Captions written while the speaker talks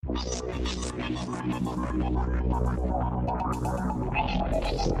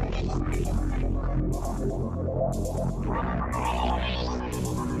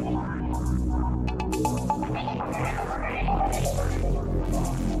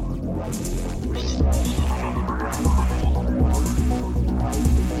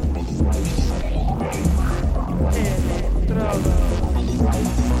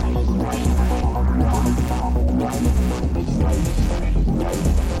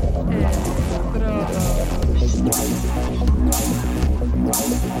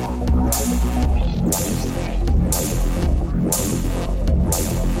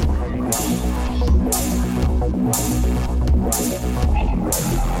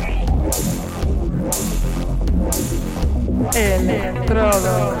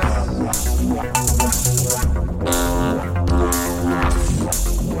ELEKTRODOS.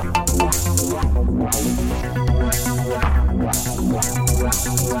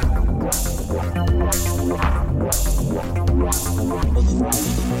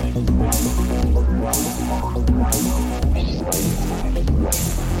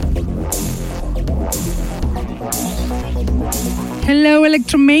 Hello,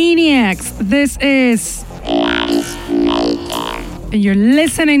 Electromaniacs. This is. And you're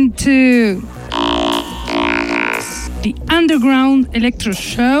listening to the Underground Electro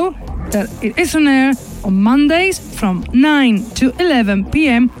Show that it is on air on Mondays from 9 to 11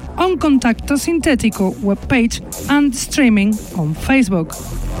 p.m. on Contacto Sintético webpage and streaming on Facebook.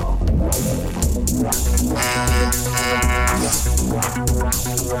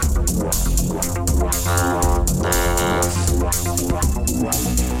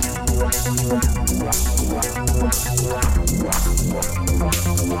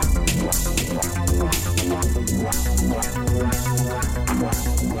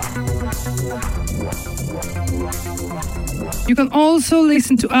 You can also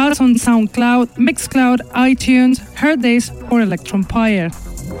listen to us on SoundCloud, Mixcloud, iTunes, Hearthis, or Electronpire.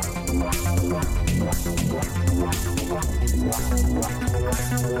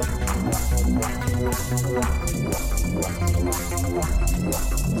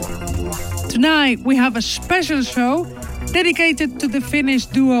 Tonight we have a special show dedicated to the Finnish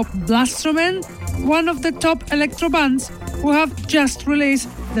duo Blastromen, one of the top electro bands who have just released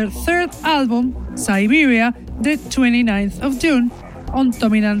their third album, Siberia, the 29th of June, on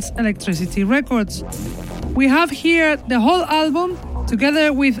Dominance Electricity Records. We have here the whole album,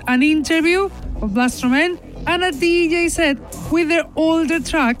 together with an interview of Blastromen and a DJ set with their older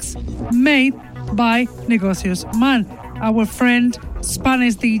tracks made by Negocius Man, our friend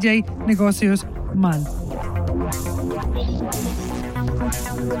Spanish DJ Negocius Man.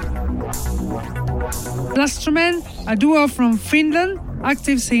 Blastromen, a duo from Finland,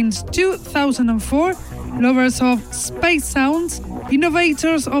 active since 2004, lovers of space sounds,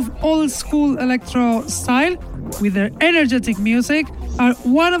 innovators of old-school electro style, with their energetic music, are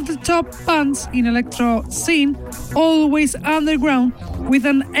one of the top bands in electro scene, always underground, with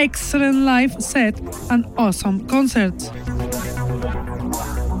an excellent live set and awesome concerts.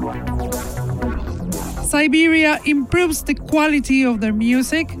 Siberia improves the quality of their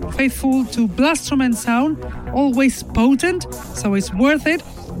music, faithful to Blastromen sound, always potent, so it's worth it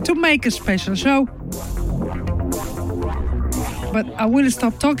to make a special show. But I will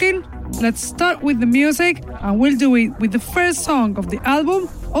stop talking. Let's start with the music, and we'll do it with the first song of the album,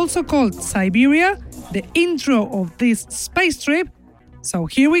 also called Siberia, the intro of this space trip. So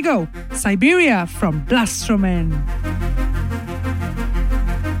here we go, Siberia from Blastromen.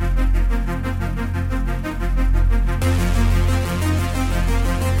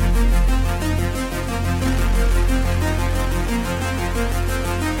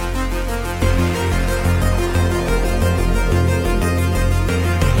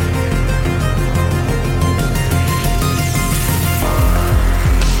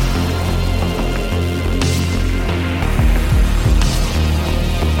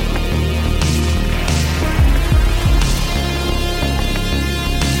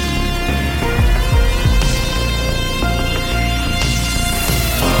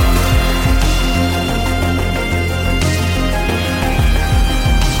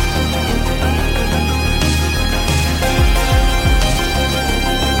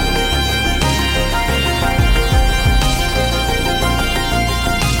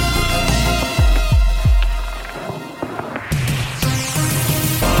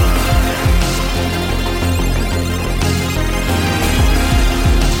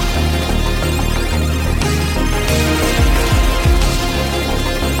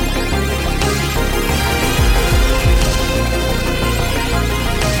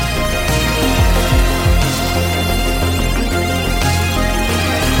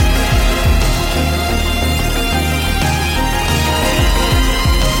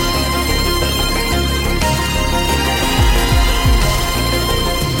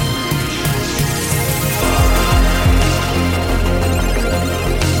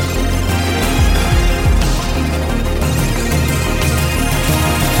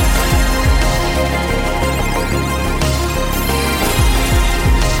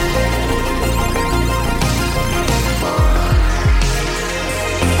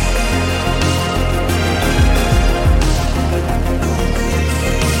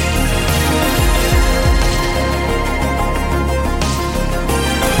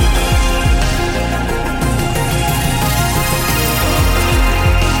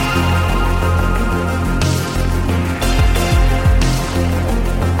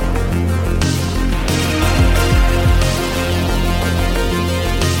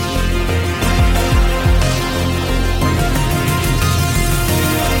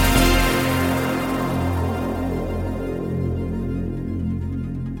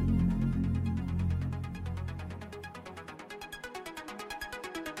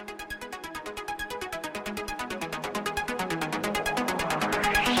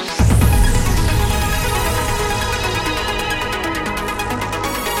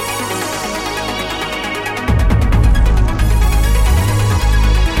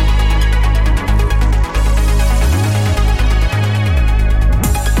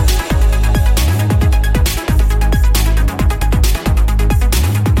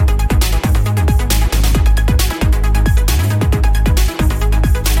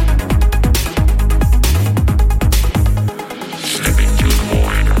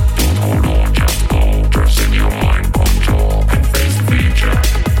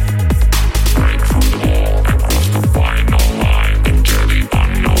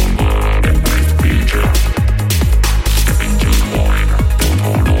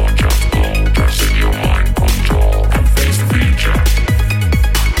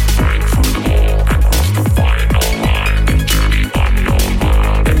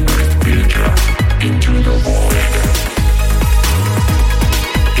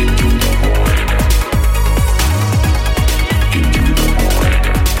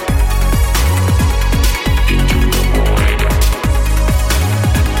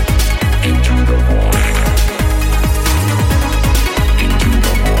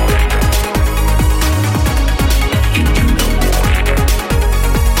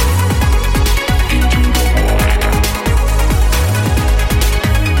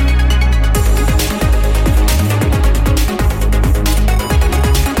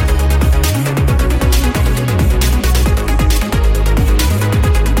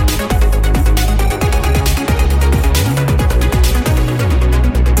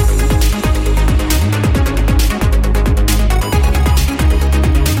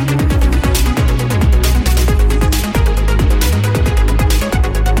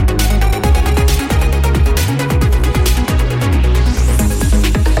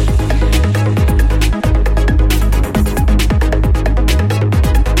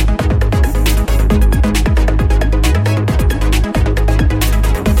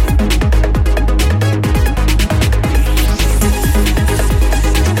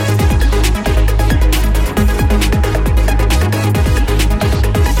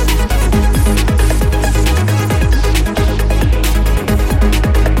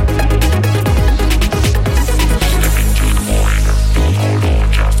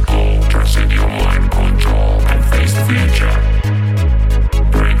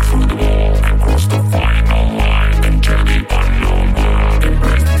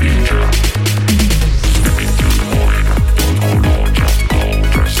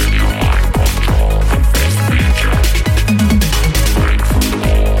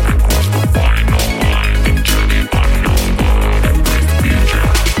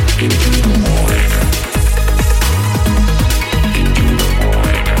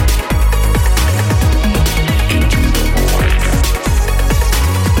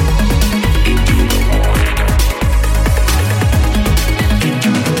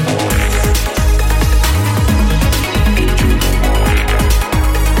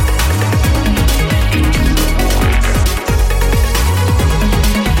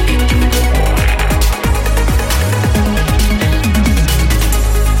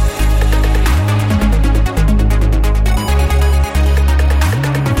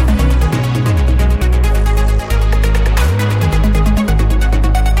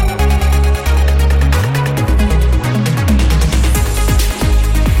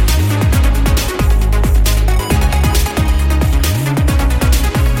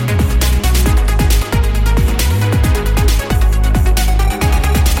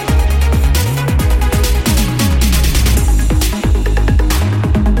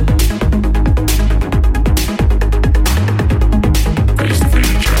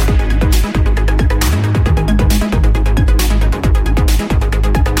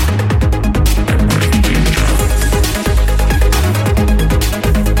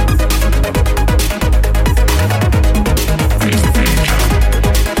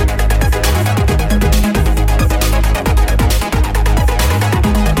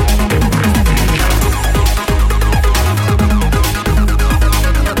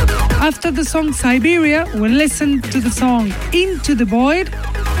 After the song Siberia, we listen to the song Into the Void,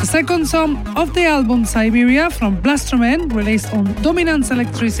 the second song of the album Siberia from Blastromen, released on Dominance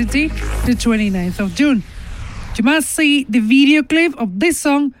Electricity the 29th of June. You must see the video clip of this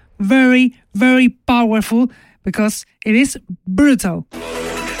song, very, very powerful, because it is brutal.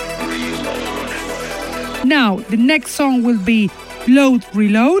 Now, the next song will be Load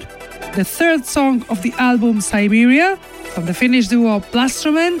Reload, the third song of the album Siberia, from the Finnish duo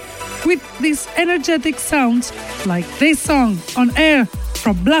Blastromen, with these energetic sounds like this song on air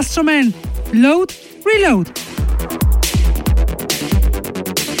from Blastromen, Load Reload.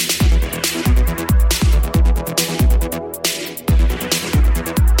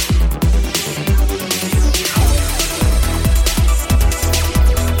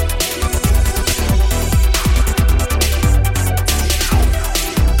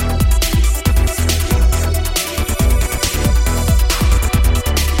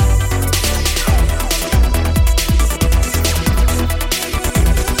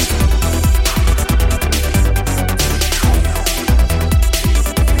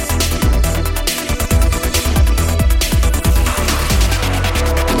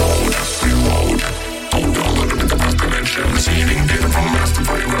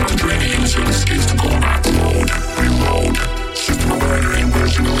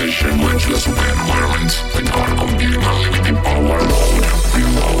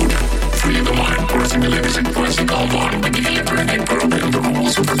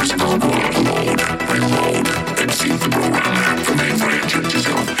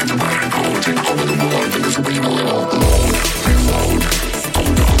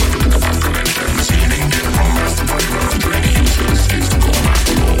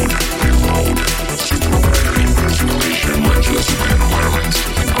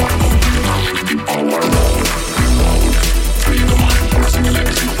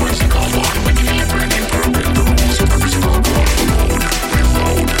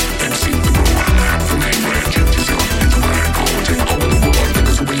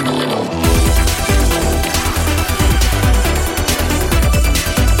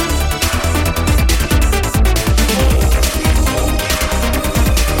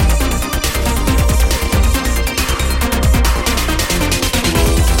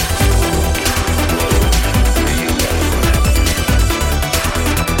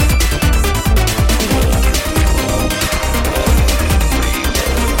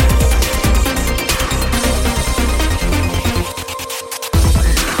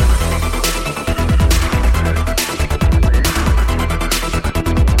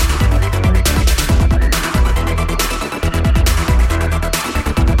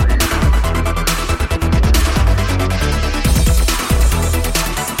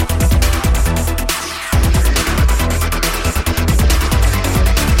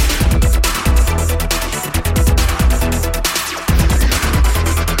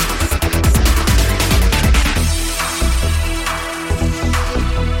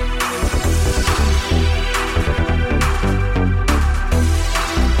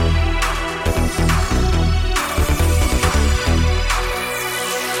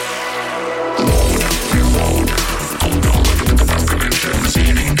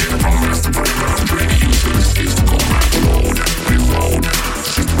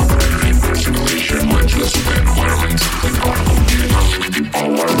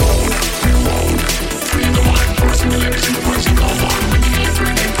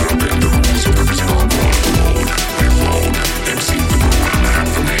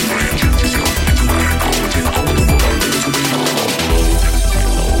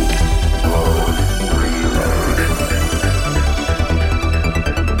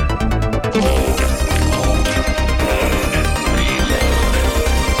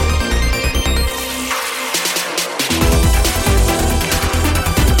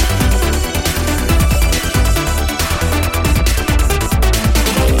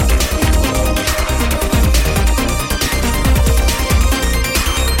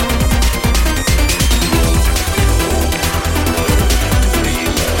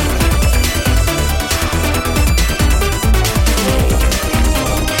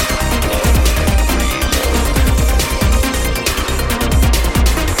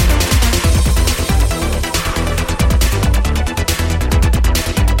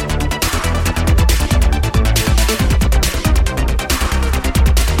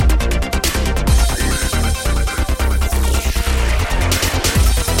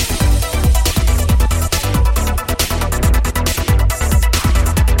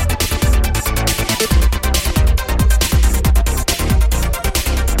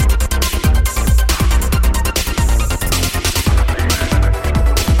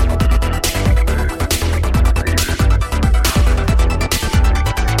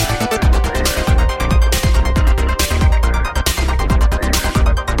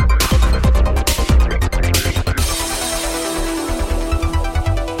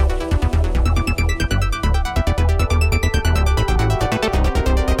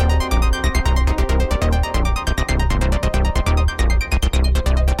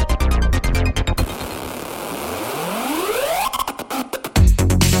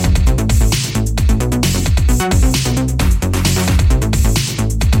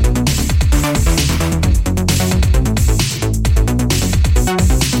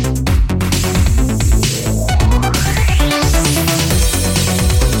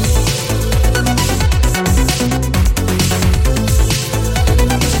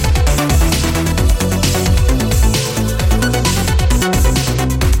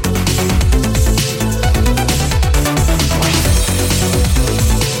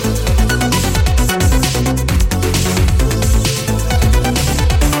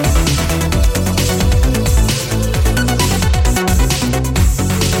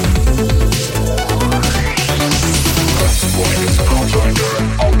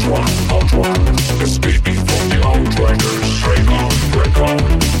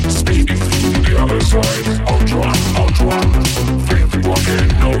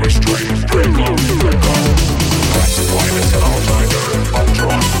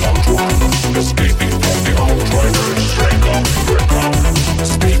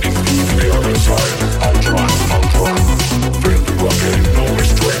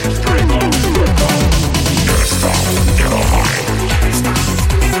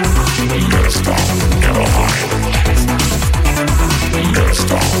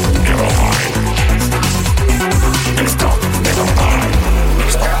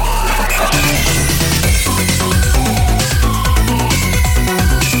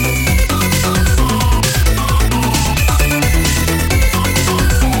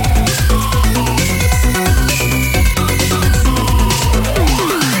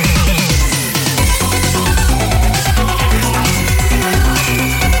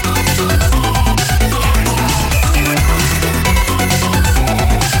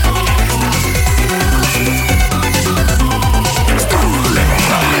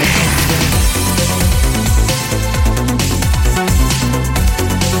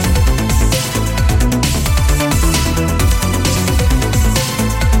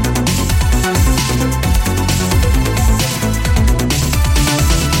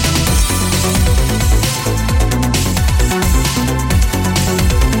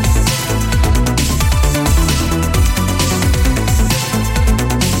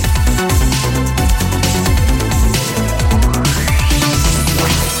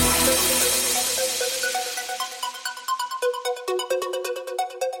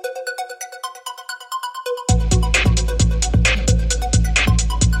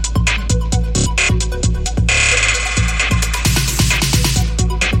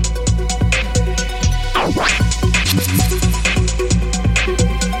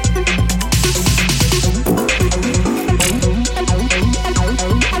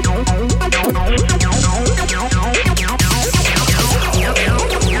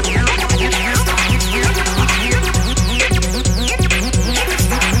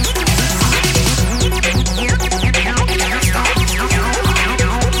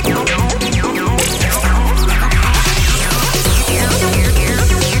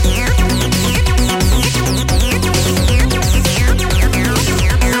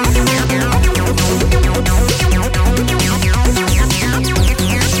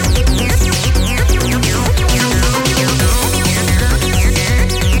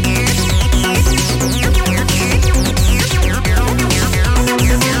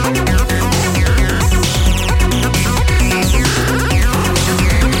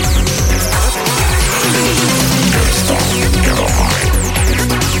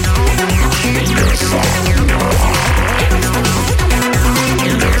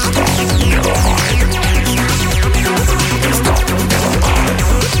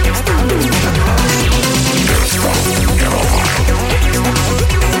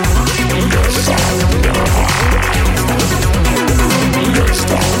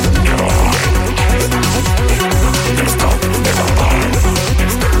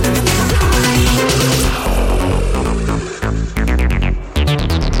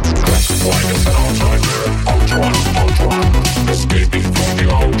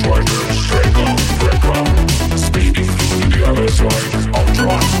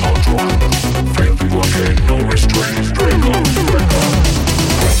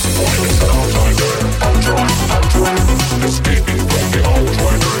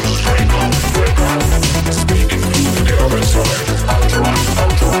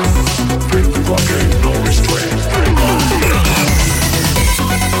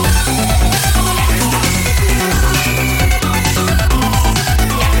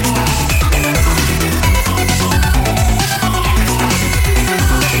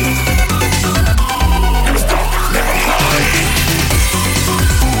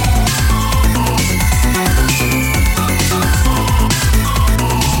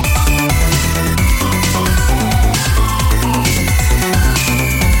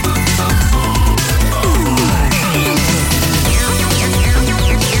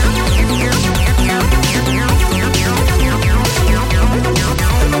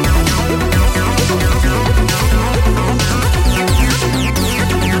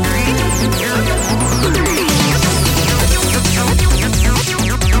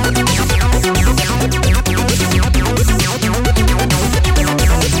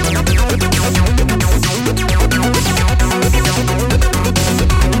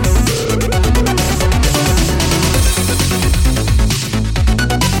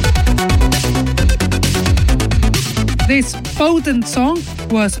 This potent song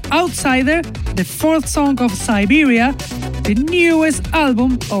was Outsider, the fourth song of Siberia, the newest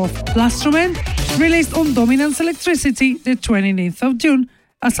album of Blastromen, released on Dominance Electricity the 29th of June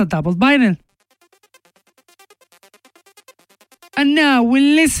as a double vinyl. And now we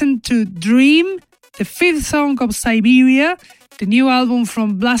listen to Dream, the fifth song of Siberia, the new album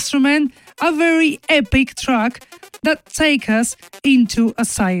from Blastromen, a very epic track that takes us into a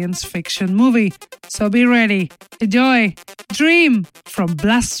science fiction movie. So be ready. Enjoy Dream from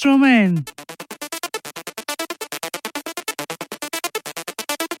Blastromen.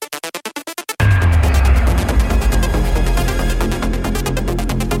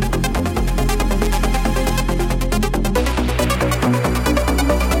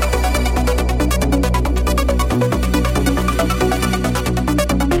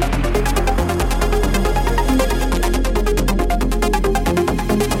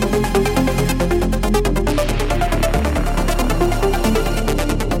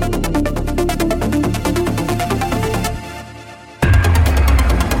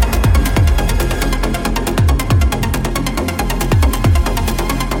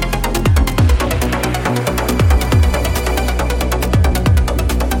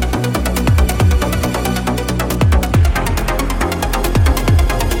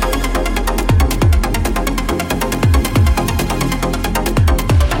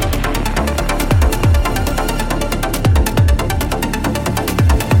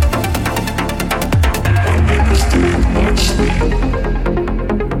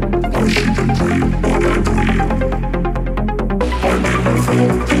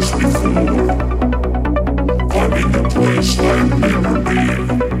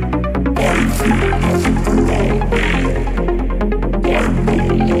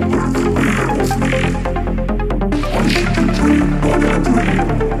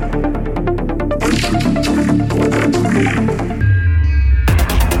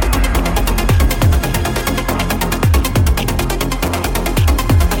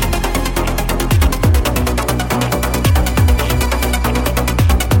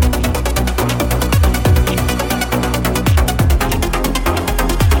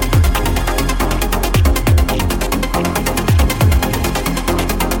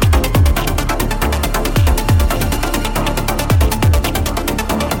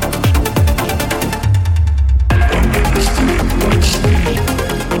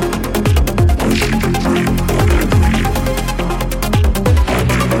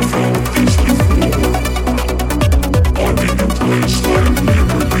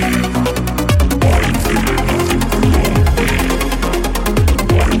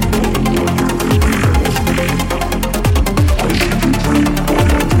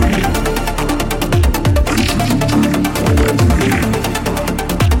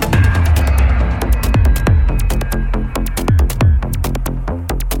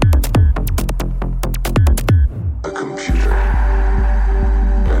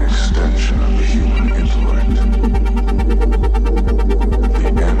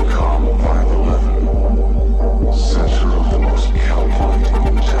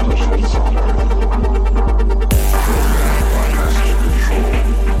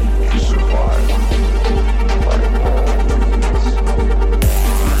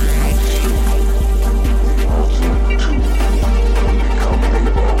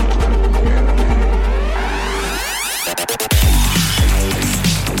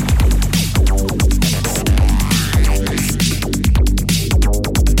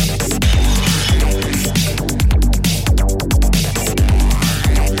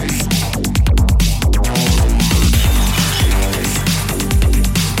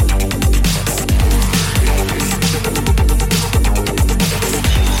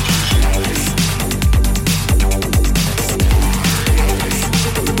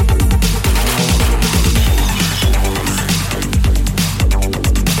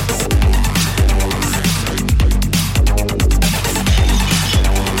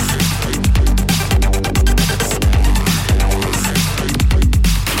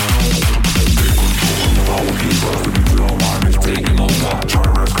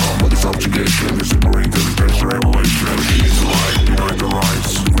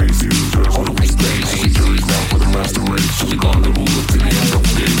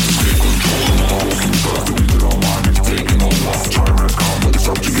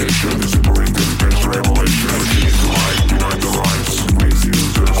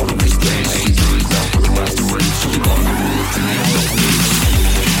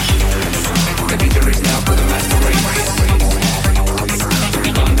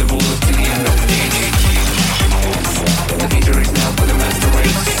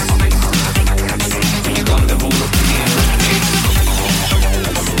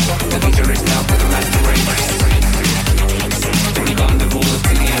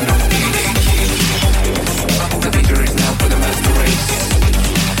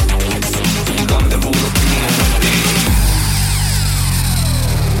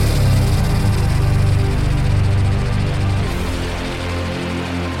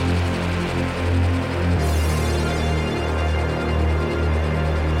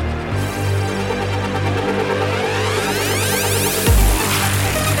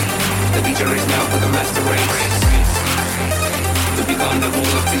 for the master race. To become the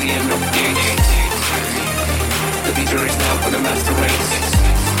ruler till the end of days. The future is now for the master race.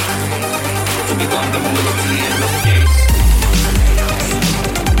 To become the ruler till the end of days.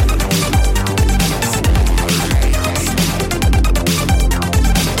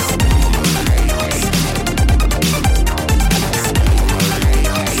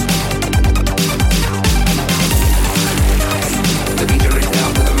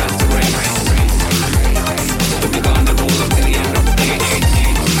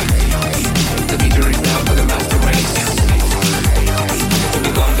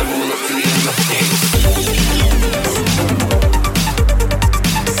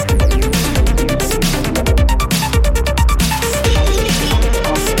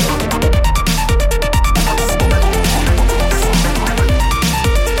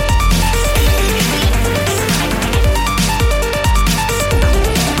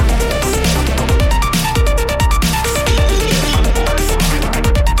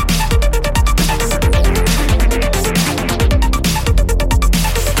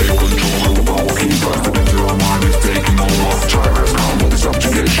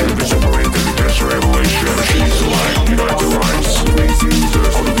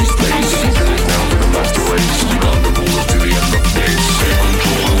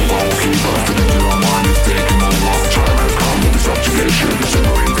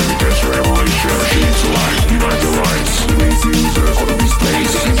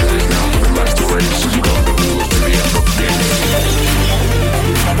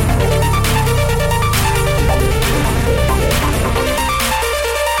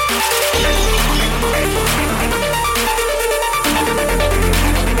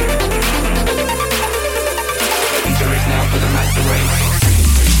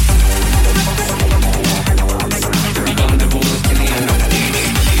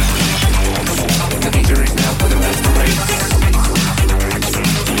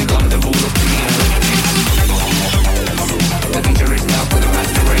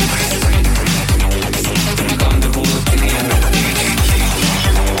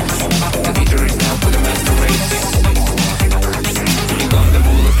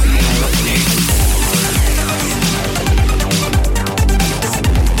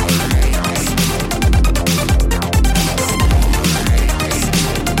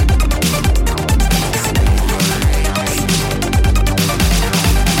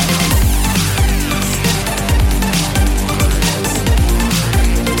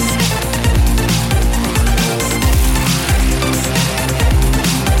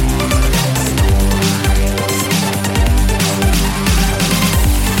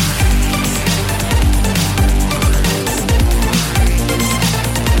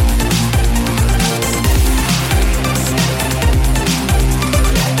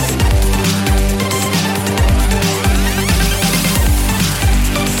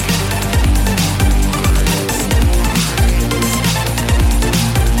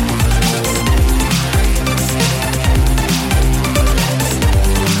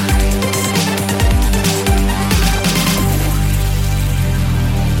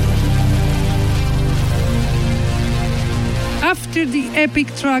 After the epic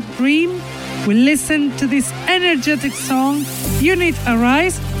track Dream, we listen to this energetic song, Unit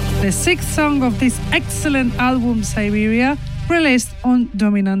Arise, the sixth song of this excellent album Siberia, released on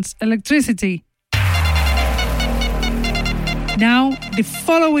Dominance Electricity. Now, the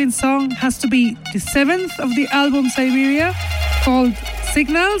following song has to be the seventh of the album Siberia, called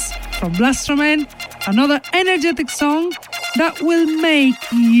Signals from Blastromen, another energetic song that will make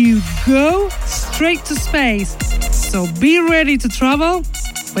you go straight to space. So be ready to travel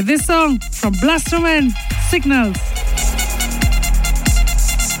with this song from Blastromen, Signals.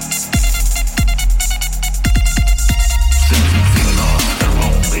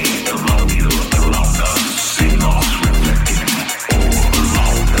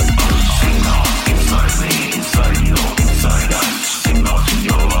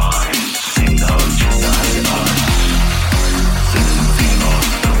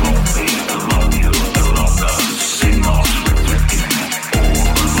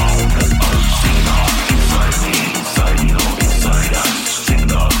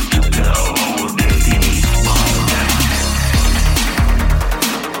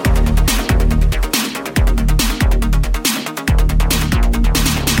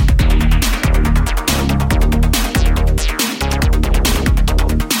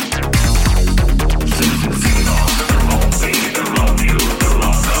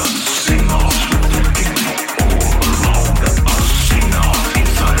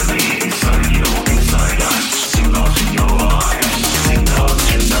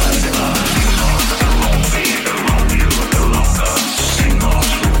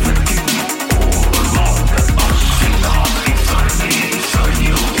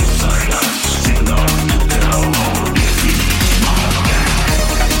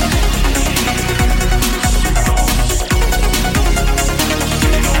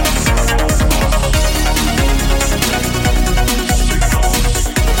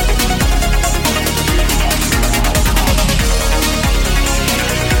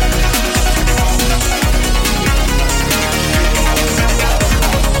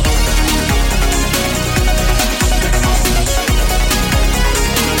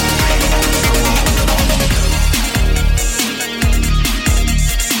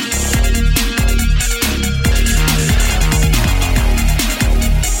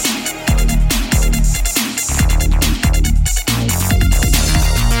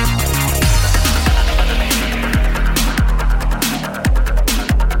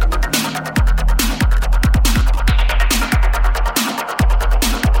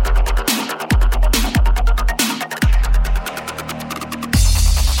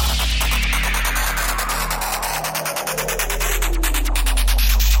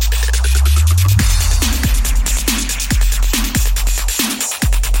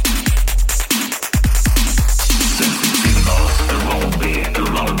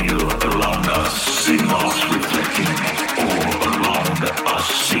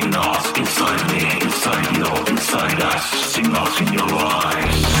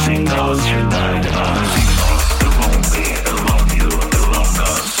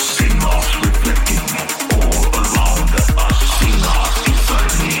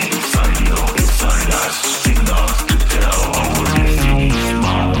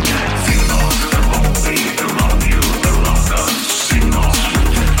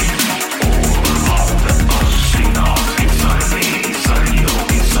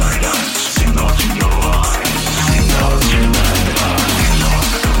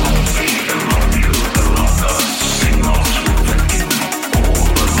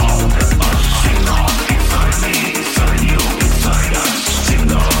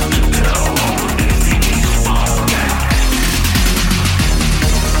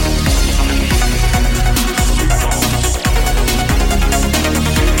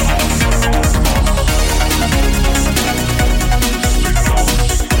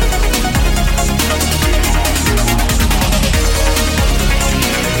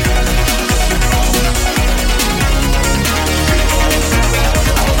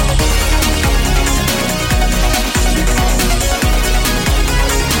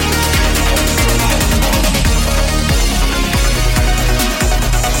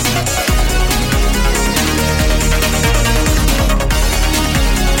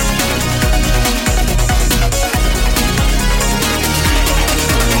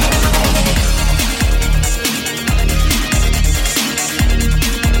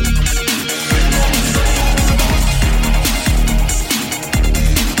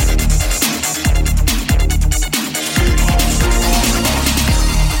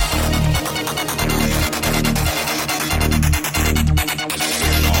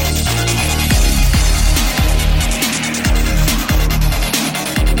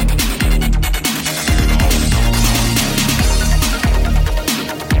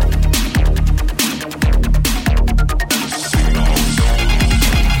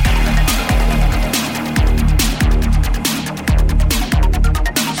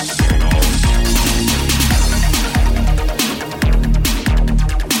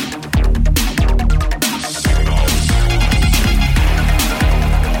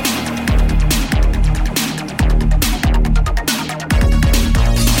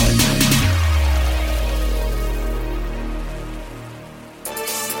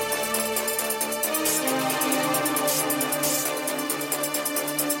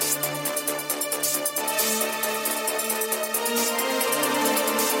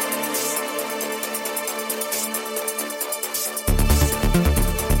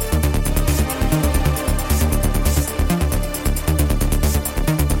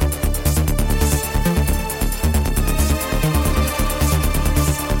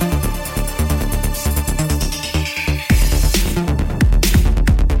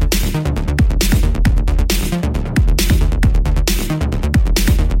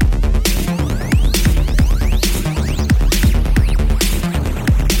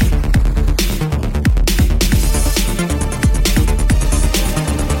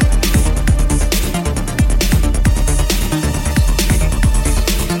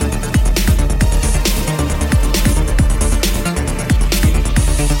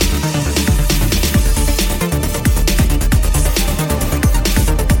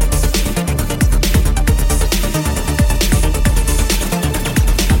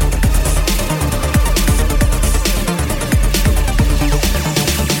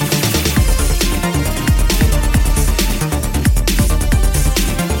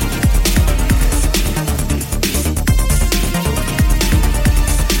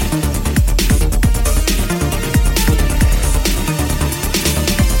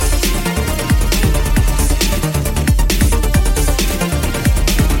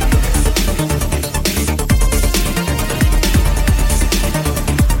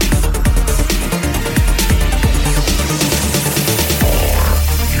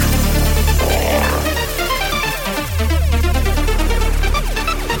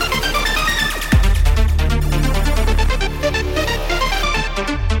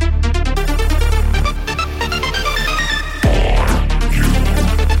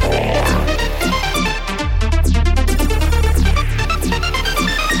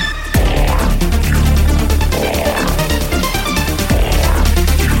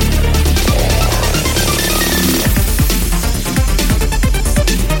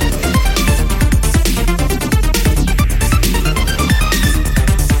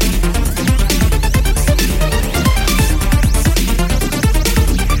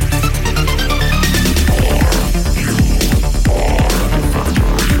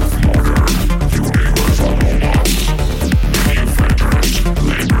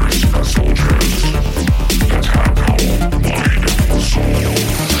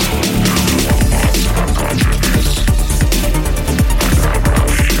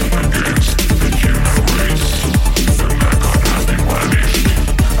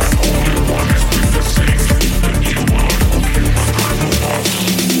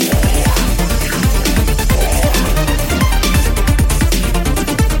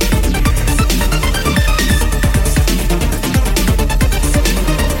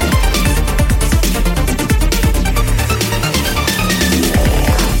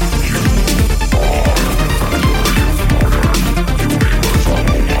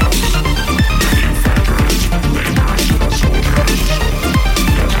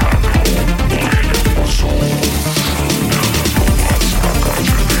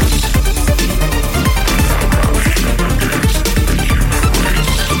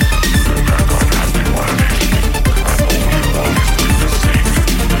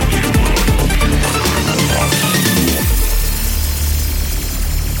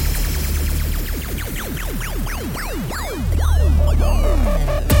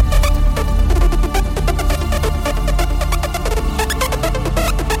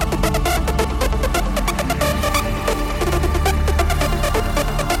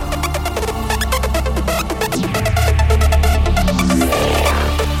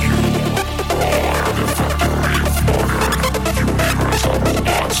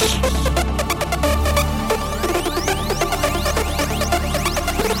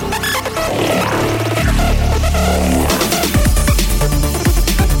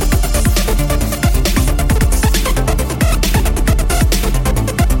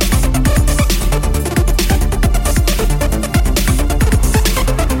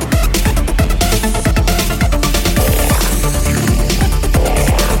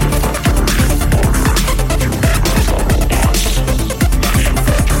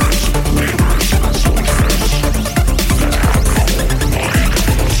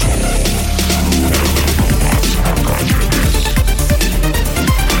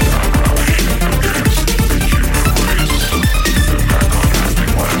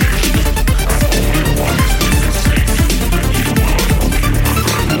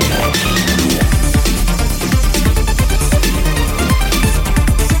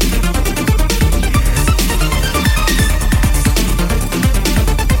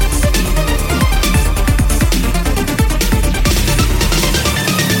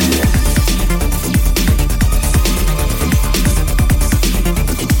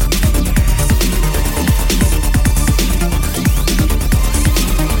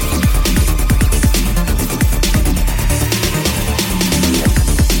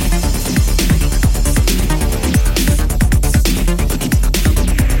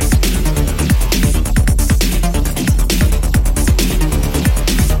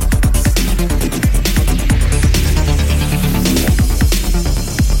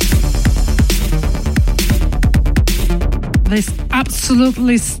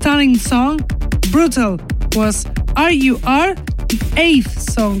 absolutely stunning song. Brutal was RUR, the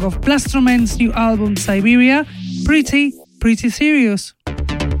 8th song of Blastromen's new album Siberia. Pretty serious.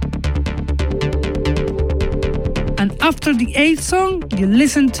 And after the 8th song, you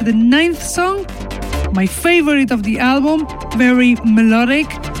listen to the 9th song, my favorite of the album, very melodic,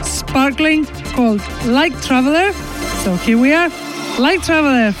 sparkling, called Light Traveler. So here we are, Light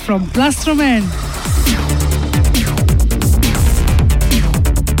Traveler from Blastromen.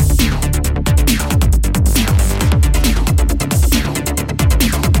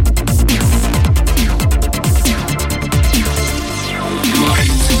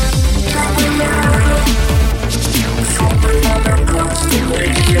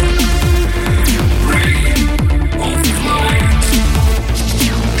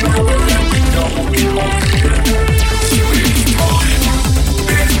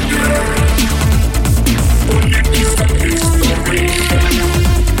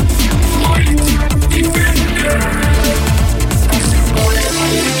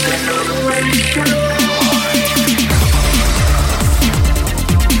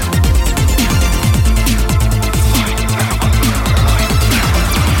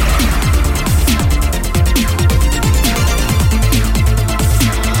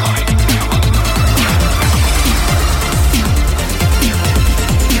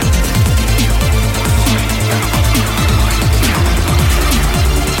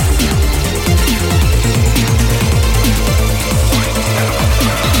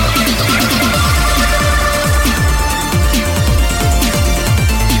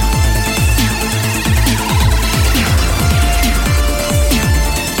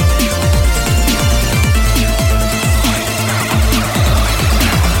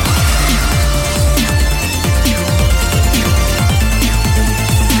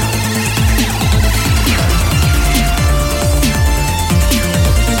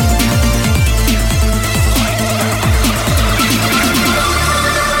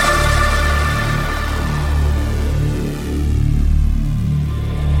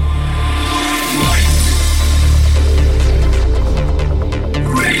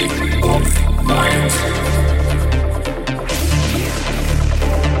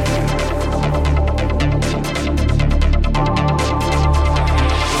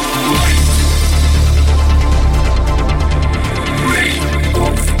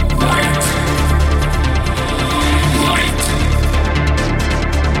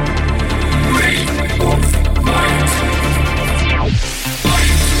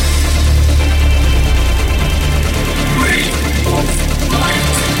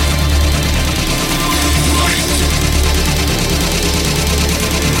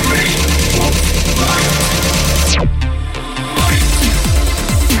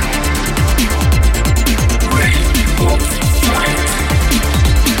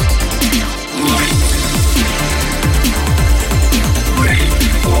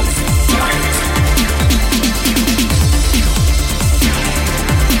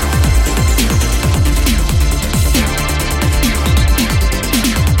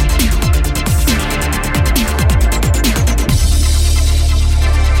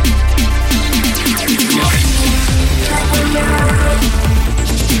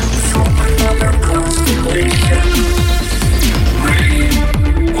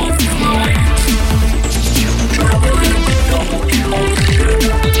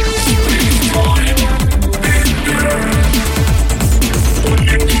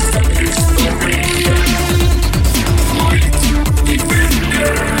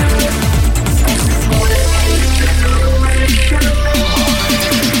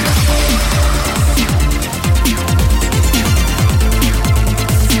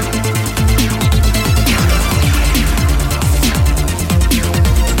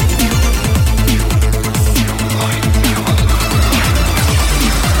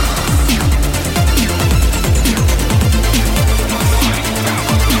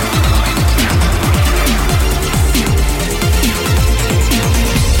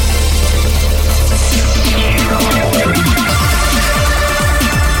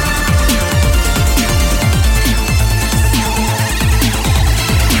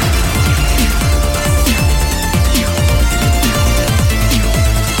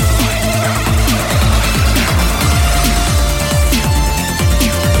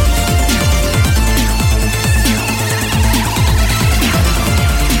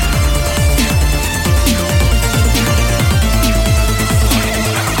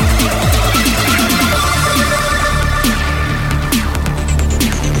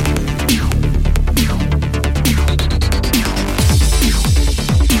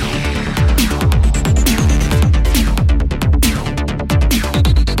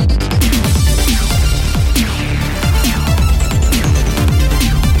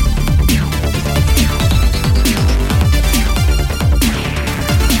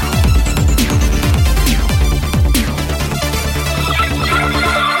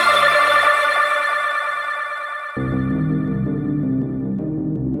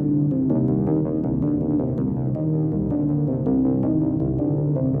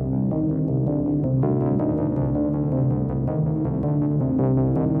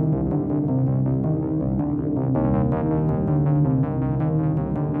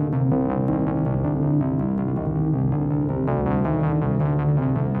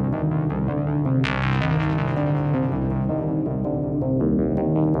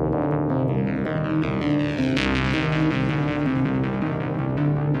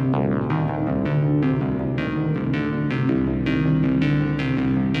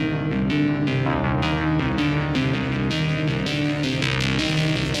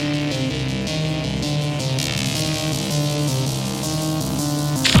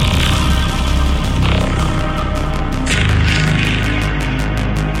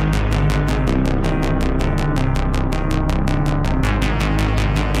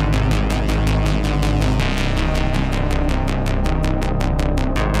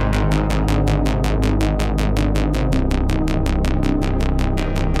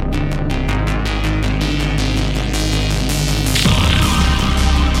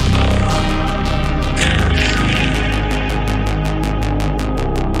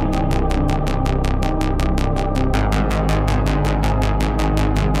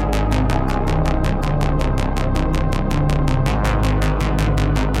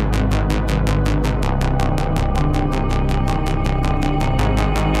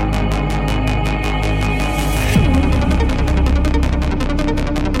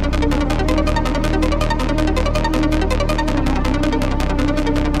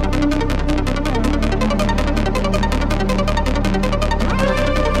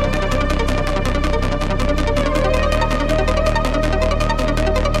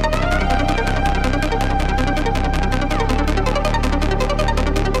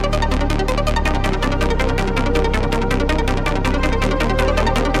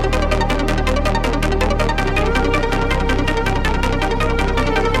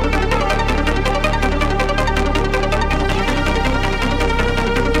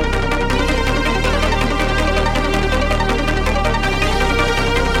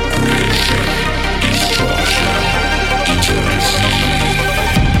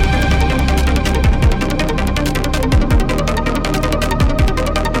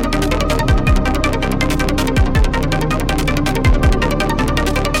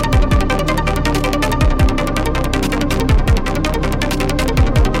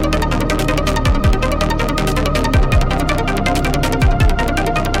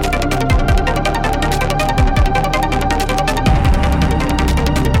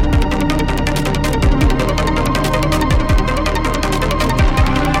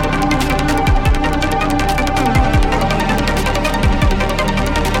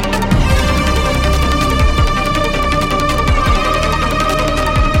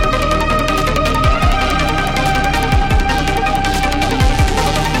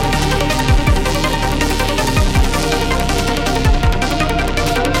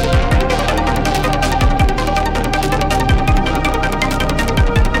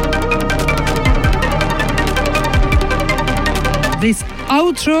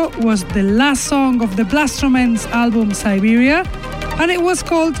 intro was the last song of the Blastromen's album Siberia, and it was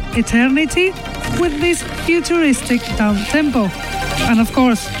called Eternity, with this futuristic down-tempo. And of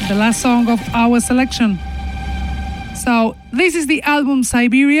course, the last song of our selection. So, this is the album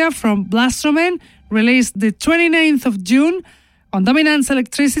Siberia from Blastromen, released the 29th of June on Dominance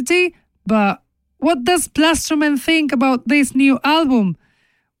Electricity. But what does Blastromen think about this new album?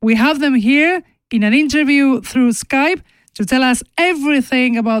 We have them here in an interview through Skype to tell us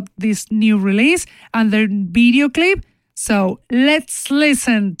everything about this new release and their video clip. So let's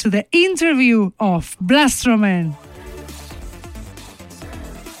listen to the interview of Blastromen.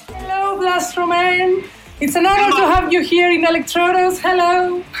 Hello, Blastromen. It's an honor to have you here in ELEKTRODOS.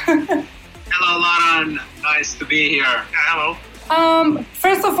 Hello. Hello, Lauren. Nice to be here. Hello.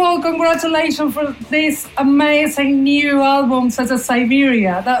 First of all, congratulations for this amazing new album such as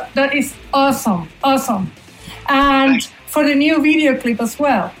Siberia. That is awesome. And Thanks. For the new video clip as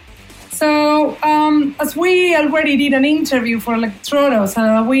well. So, as we already did an interview for ELEKTRODOS,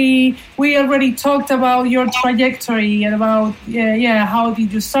 we already talked about your trajectory and about how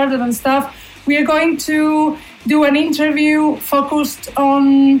did you start it and stuff. We are going to do an interview focused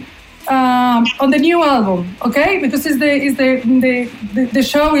on the new album, okay? Because the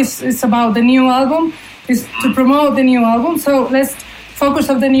show is about the new album, is to promote the new album. So let's focus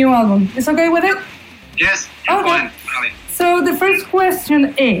on the new album. Is okay with it? Yes. Okay. Fine. So the first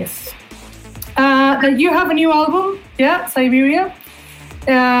question is that you have a new album, Siberia,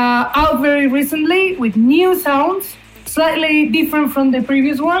 out very recently with new sounds, slightly different from the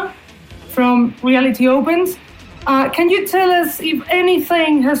previous one, from Reality Opens. Can you tell us if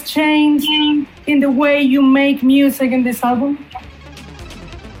anything has changed in the way you make music in this album?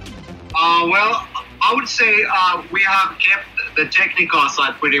 Well, I would say we have kept the technical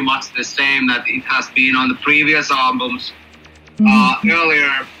side pretty much the same that it has been on the previous albums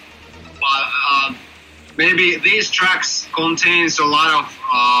earlier. But maybe these tracks contains a lot of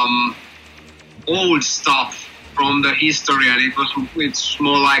old stuff from the history, and it's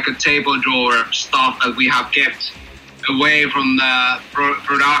more like a table drawer stuff that we have kept away from the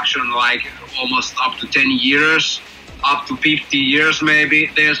production, like almost up to 10 years, up to 50 years maybe.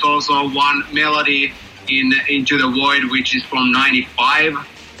 There's also one melody in Into the Void, which is from 95,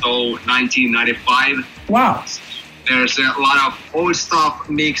 so 1995. Wow. There's a lot of old stuff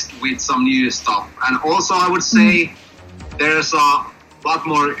mixed with some new stuff. And also I would say there's a lot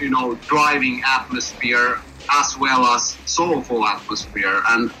more, driving atmosphere as well as soulful atmosphere.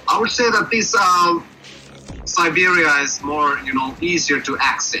 And I would say that this Siberia is more, easier to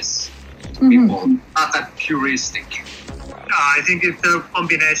access to people, not that puristic. I think it's a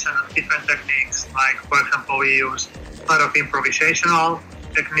combination of different techniques. Like, for example, we use a lot of improvisational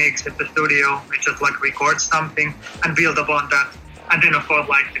techniques in the studio. We just record something and build upon that. And then, of course,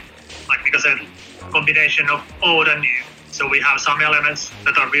 like because a combination of old and new. So we have some elements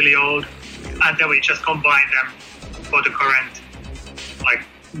that are really old, and then we just combine them for the current,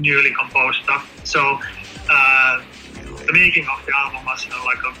 newly composed stuff. So the making of the album was,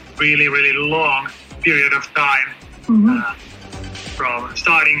 a really, really long period of time, from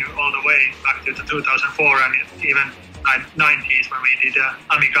starting all the way back to the 2004 and even 90s when we did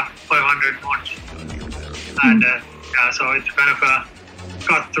Amiga 500 launch. And so it's kind of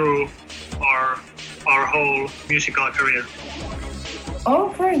cut through our whole musical career.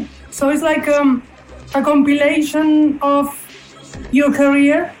 Okay, so it's like a compilation of your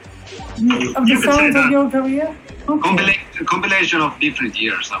career, of the sounds of your career. Okay. Compilation of different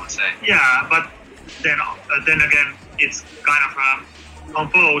years, I would say. Yeah, but then again, it's kind of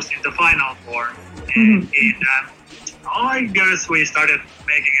composed in the final form. I guess we started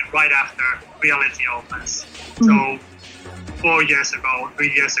making it right after Reality Opens. So 3 years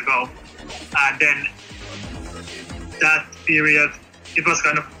ago. And then that period, it was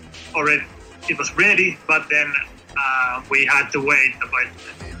kind of already, it was ready, but then we had to wait a bit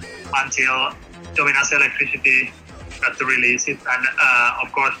until Dominance Electricity got to release it. And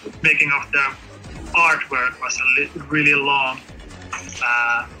of course, making of the artwork was a really long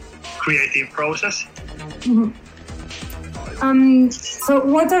creative process. So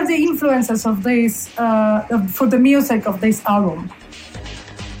what are the influences of this, for the music of this album?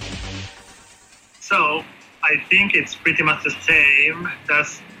 So I think it's pretty much the same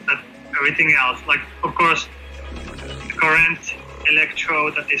as everything else. Of course, the current electro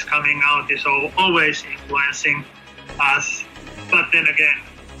that is coming out is always influencing us. But then again,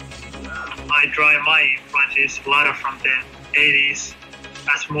 I draw my influences a lot of from the 80s,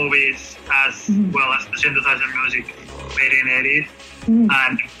 as movies, as well as the synthesizer music made in 80s.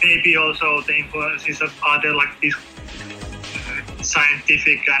 And maybe also the influences of other these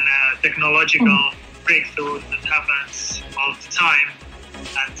scientific and technological breakthrough that happens all the time,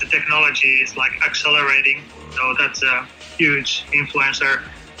 and the technology is like accelerating. So that's a huge influencer.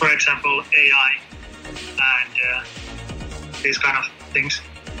 For example, AI and these kind of things.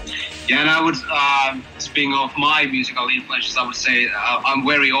 Yeah, and I would, speaking of my musical influences, I would say I'm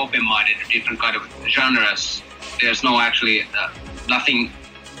very open-minded to different kind of genres. There's no actually nothing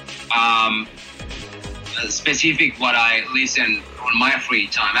specific what I listen on my free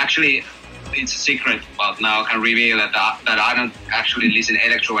time. Actually, it's a secret, but now I can reveal that I don't actually listen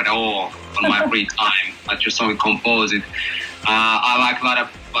electro at all on my free time. I just only compose it. I like a lot of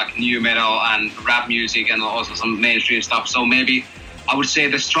like new metal and rap music and also some mainstream stuff. So maybe I would say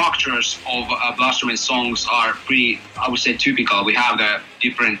the structures of Blastromen songs are pretty, I would say, typical. We have the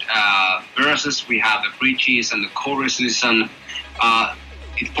different verses, we have the bridges and the choruses, and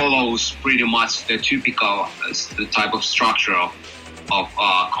it follows pretty much the typical the type of structure of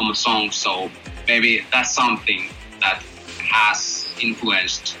common songs. So maybe that's something that has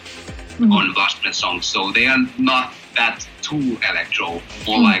influenced on Blastromen songs. So they are not that too electro,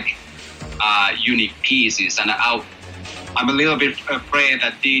 more like unique pieces. And I'm a little bit afraid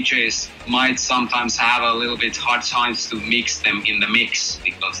that DJs might sometimes have a little bit hard times to mix them in the mix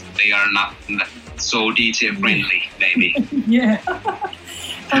because they are not so DJ friendly, maybe. Yeah.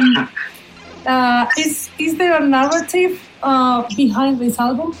 Is there a narrative behind this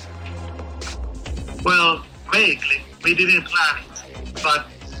album? Well, vaguely. We didn't plan it, but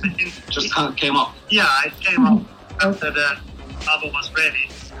I think just came up. Yeah, it came up after the album was ready.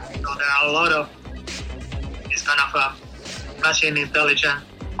 So there are a lot of these kind of machine intelligent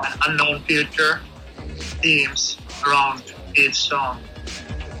and unknown future themes around each song.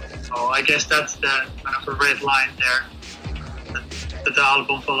 So I guess that's the kind of a red line there that the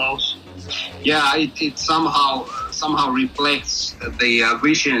album follows. Yeah, it somehow reflects the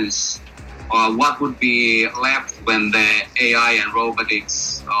visions. What would be left when the AI and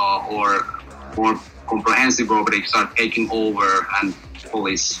robotics or more comprehensive robotics are taking over and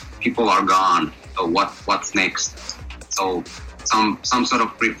people are gone? So what's next? So some sort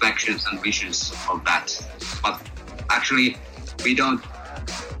of reflections and visions of that. But actually, we don't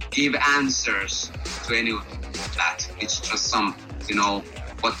give answers to any of that. It's just some,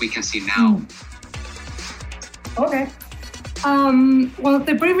 what we can see now. Okay. Well,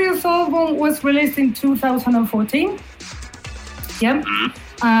 the previous album was released in 2014. Yeah.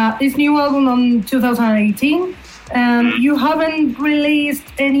 This new album on 2018. You haven't released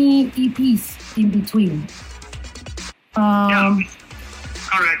any EPs in between. Yeah,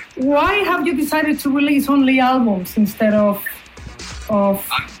 correct. Why have you decided to release only albums instead of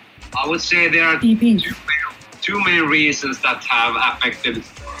I would say there are EPs? Two main reasons that have affected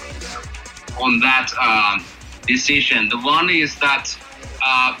on that decision. The one is that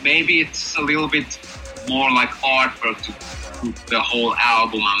maybe it's a little bit more like artwork to put the whole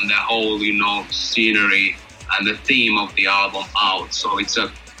album and the whole, scenery and the theme of the album out. So it's a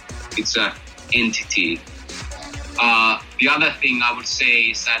entity. The other thing I would say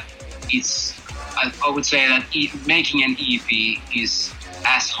is that I would say that making an EP is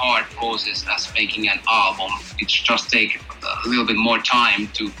as hard process as making an album. It just takes a little bit more time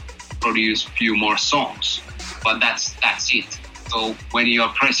to produce a few more songs, but that's it. So when you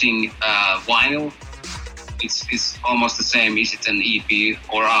are pressing vinyl, it's almost the same. Is it an EP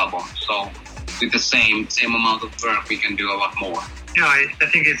or album? So with the same amount of work, we can do a lot more. Yeah, I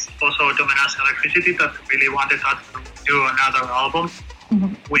think it's also Dominance Electricity that really wanted us to do another album.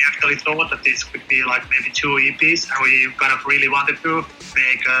 We actually thought that this could be like maybe 2 EPs, and we kind of really wanted to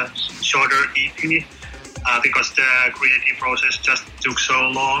make a shorter EP because the creative process just took so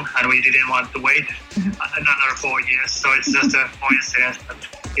long, and we didn't want to wait another 4 years. So it's just a coincidence that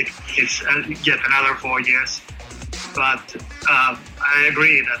it's yet another 4 years. But I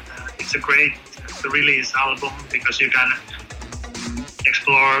agree that it's a great release album because you can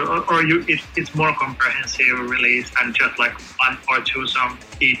explore, it's more comprehensive release than just like 1 or 2 song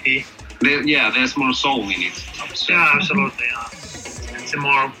EP. There's more soul in it, I would say. Yeah, absolutely. It's a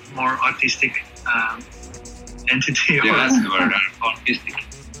more artistic entity. Yeah, that's the word, artistic.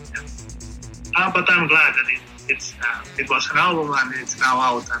 Yeah. But I'm glad that it was an album and it's now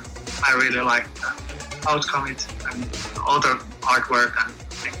out, and I really like the outcome and all the artwork, and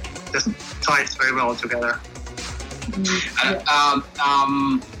it just ties very well together.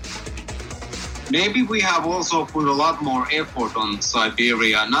 Maybe we have also put a lot more effort on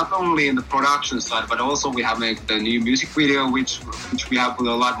Siberia, not only in the production side, but also we have made the new music video, which we have put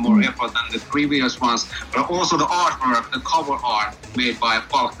a lot more effort than the previous ones. But also the artwork, the cover art made by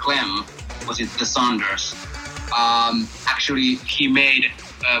Paul Clem, was it the Saunders? actually he made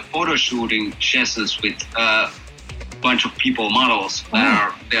photo shooting sessions with a bunch of people, models that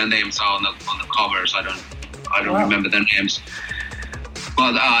are their names are on the covers. I don't remember their names,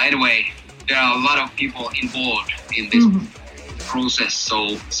 but anyway, there are a lot of people involved in this process.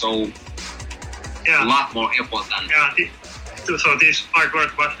 So a lot more effort than. So this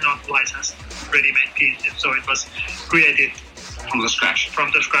artwork was not licensed ready-made pieces, so it was created from the scratch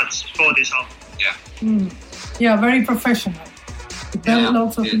for this album. Yeah, very professional.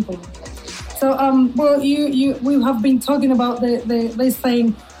 Lots of people. So, well, we have been talking about this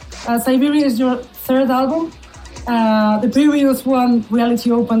thing. Siberia is your third album. The previous one,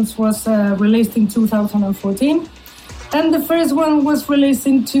 Reality Opens, was released in 2014, and the first one was released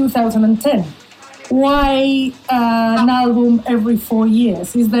in 2010. Why an album every 4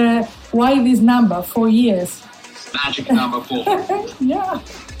 years? Why this number, 4 years? Magic number 4. Yeah.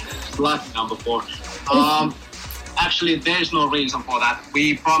 Lucky number 4. Actually, there's no reason for that.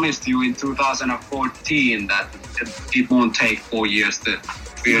 We promised you in 2014 that it won't take 4 years to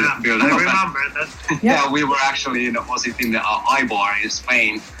build I remember that. Yeah, we were actually in the Ibar in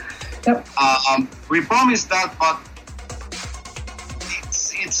Spain. Yep. We promised that, but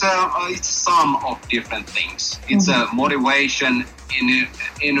it's a sum of different things. It's a motivation,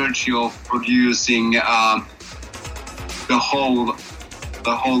 energy of producing the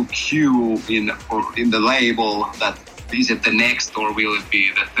whole queue in the label that is it the next or will it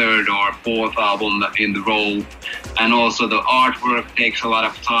be the third or fourth album in the row, and also the artwork takes a lot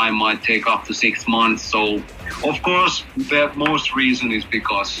of time, might take up to 6 months. So of course the most reason is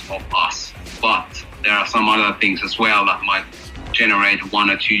because of us, but there are some other things as well that might generate 1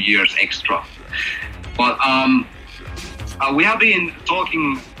 or 2 years extra. But we have been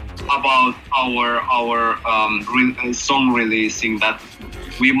talking about our song releasing, that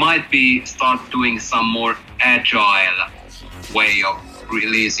we might start doing some more agile way of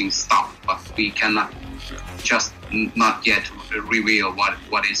releasing stuff, but we cannot just not yet reveal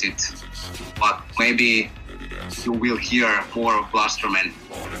what is it. But maybe you will hear more of Blastromen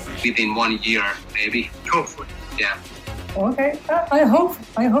within 1 year, maybe. Hopefully. Yeah. Okay, I hope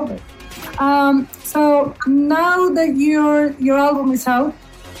it. So now that your album is out,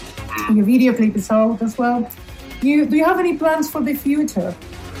 your video clip is out as well, do you have any plans for the future?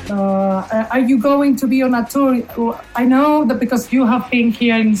 Are you going to be on a tour? I know that because you have been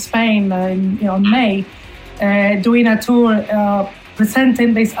here in Spain in May, doing a tour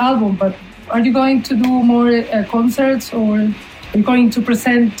presenting this album, but are you going to do more concerts, or are you going to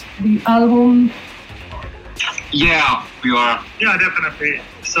present the album? Yeah, we are. Yeah, definitely.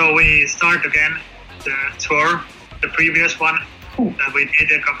 So we start again the tour, the previous one. That we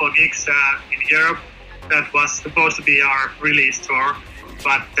did a couple of gigs in Europe. That was supposed to be our release tour,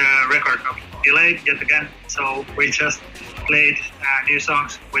 but the record got delayed yet again. So we just played new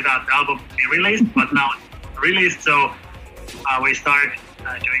songs without the album being released, but now it's released. So we start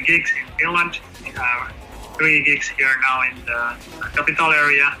doing gigs in Finland. 3 gigs here now in the capital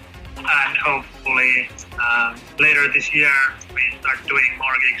area, and hopefully later this year we start doing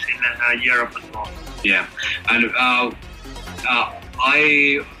more gigs in Europe as well. Yeah, and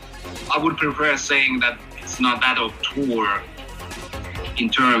I would prefer saying that it's not that of tour in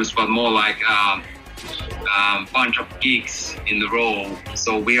terms, but more like bunch of gigs in the row.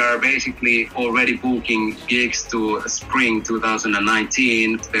 So we are basically already booking gigs to spring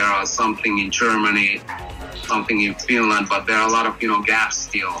 2019. There are something in Germany, something in Finland, but there are a lot of gaps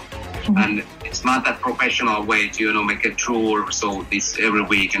still. And it's not that professional way to make a tour. So this every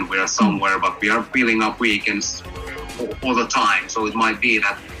weekend we are somewhere, but we are filling up weekends all the time. So it might be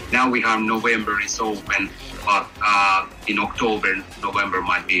that now we have November is open, but in October, November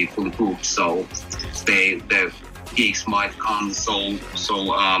might be fully booked. So the gigs might come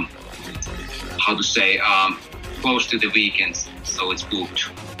how to say, close to the weekends, so it's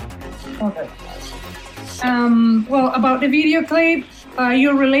booked. Okay. Well, about the video clip,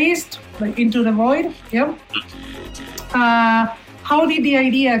 you released Into the Void. Yeah. How did the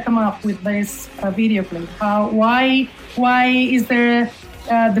idea come up with this video clip? Why is there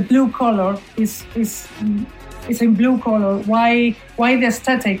the blue color is in blue color? Why the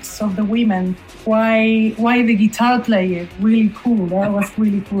aesthetics of the women? Why the guitar player? Really cool. That was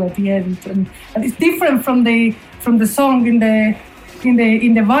really cool at the end, and it's different from the song in the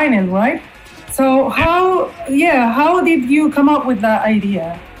vinyl, right? So how did you come up with that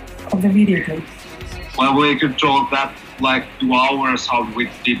idea of the video clip? Well, we could talk that like 2 hours. How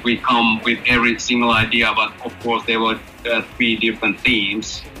did we come with every single idea? But of course, there were 3 different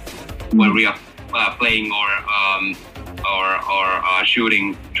themes where we are playing or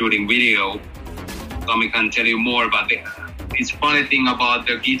shooting video. Tommy can tell you more. But it's funny thing about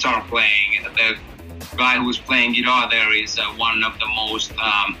the guitar playing. The guy who's playing guitar there is one of the most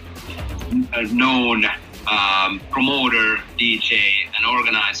known promoter, DJ, and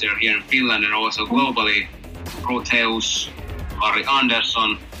organizer here in Finland and also globally. Proteus, Harry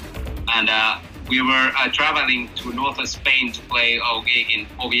Anderson, and we were traveling to northern Spain to play our gig in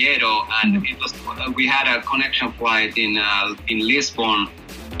Oviedo, and it was we had a connection flight in Lisbon,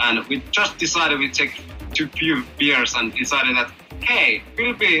 and we just decided we take two few beers and decided that hey,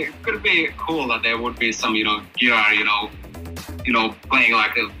 could it be cool that there would be some gear playing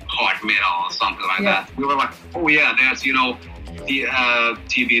like a hard metal or something like that. We were like, oh yeah, there's the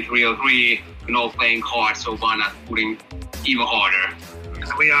TB303 playing hard, so why not putting even harder?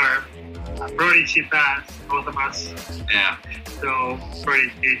 We are Prodigy fans, both of us. Yeah. So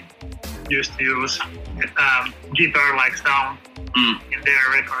Prodigy used to use guitar-like sound in their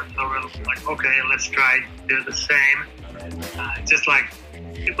records. So we're like, okay, let's try to do the same. Just like,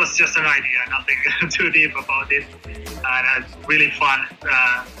 it was just an idea, nothing too deep about it. And really fun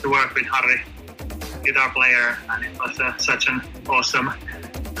to work with Harry, guitar player, and it was such an awesome...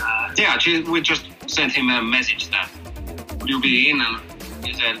 we just sent him a message that, would you be in? And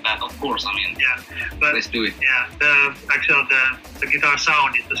he said that, of course, but let's do it. Yeah, the guitar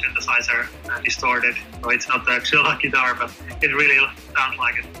sound is the synthesizer distorted, so it's not the actual guitar, but it really sounds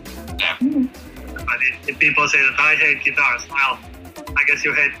like it. Yeah. But if people say that I hate guitars, well, I guess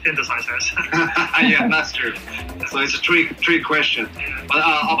you hate synthesizers. Yeah, that's true. So it's a trick question. But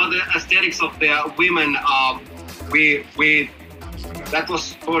about the aesthetics of the women, we that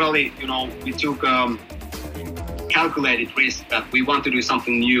was totally, we took calculated risk that we want to do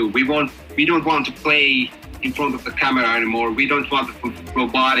something new. We don't want to play in front of the camera anymore. We don't want to put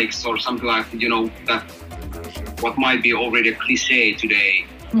robotics or something like that what might be already a cliche today.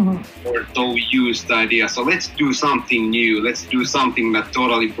 Or so used idea. So let's do something new. Let's do something that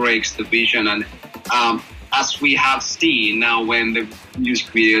totally breaks the vision. And as we have seen now, when the music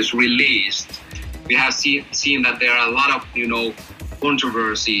video is released, we have seen that there are a lot of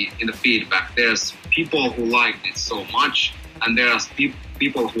controversy in the feedback. There's people who liked it so much, and there are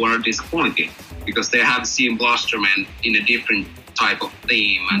people who are disappointed because they have seen Blastromen in a different type of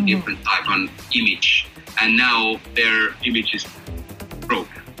theme and different type of image, and now their image is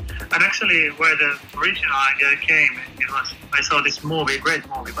broken. And actually, where the original idea came, I saw this movie, great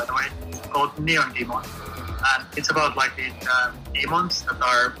movie by the way, called Neon Demon, and it's about like these demons that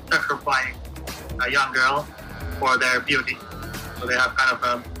are sacrificing a young girl for their beauty. So they have kind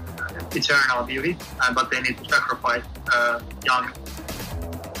of eternal beauty, but they need to sacrifice young,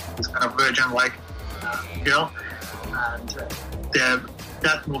 this kind of virgin-like girl. And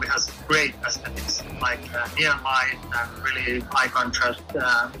that movie has great aesthetics, like neon light and really high contrast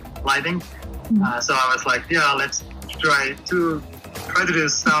lighting. So I was like, yeah, let's try to do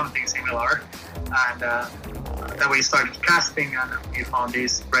something similar. And then we started casting, and we found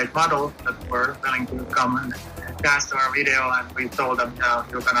these great models that were willing to come and cast our video, and we told them,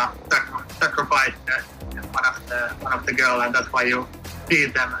 you're gonna sacrifice one of the girl, and that's why you see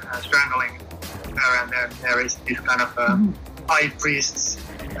them strangling her, and then there is this kind of high priest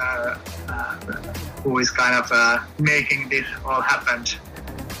who is kind of making this all happen. So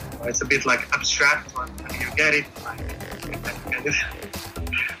it's a bit like abstract, but when you get it,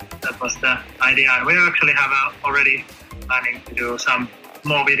 that was the idea. And we actually have already planning to do some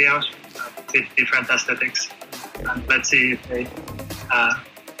more videos with different aesthetics. And let's see if they,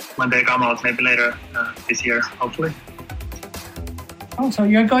 when they come out, maybe later this year, hopefully. Oh, so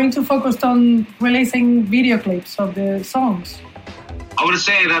you're going to focus on releasing video clips of the songs? I would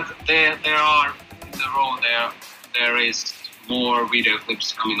say that there are in the road there is more video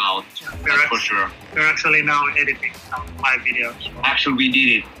clips coming out, that's for sure. We're actually now editing some 5 videos. Actually, we did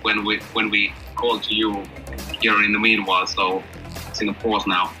it when we called to you here in the meanwhile, so it's in the pause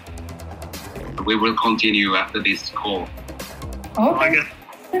now. We will continue after this call. Okay. I guess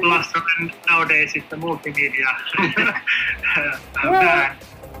Blastromen nowadays is the multimedia. Well,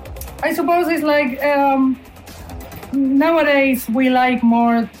 I suppose it's like nowadays we like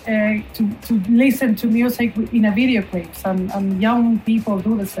more to listen to music in a video clips, and young people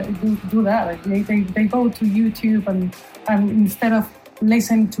do that. They go to YouTube and instead of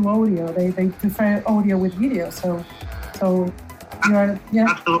listening to audio, they prefer audio with video. So you're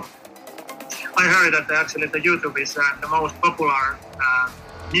Absolutely. I heard that actually the YouTube is the most popular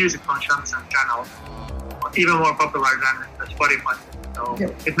music consumption channel, even more popular than Spotify. So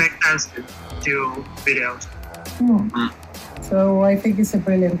it makes sense to do videos. So I think it's a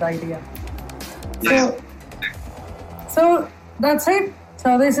brilliant idea. So that's it.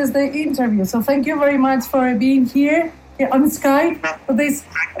 So this is the interview. So thank you very much for being here on Skype. For this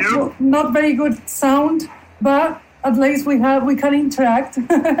not very good sound, but at least we can interact.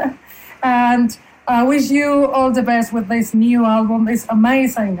 And I wish you all the best with this new album. It's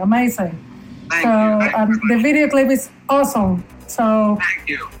amazing. Thank you. The video clip is awesome. So Thank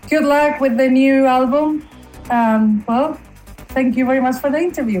you. Good luck with the new album. Well, thank you very much for the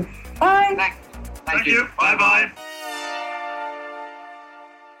interview. Bye. Thank you. Bye-bye.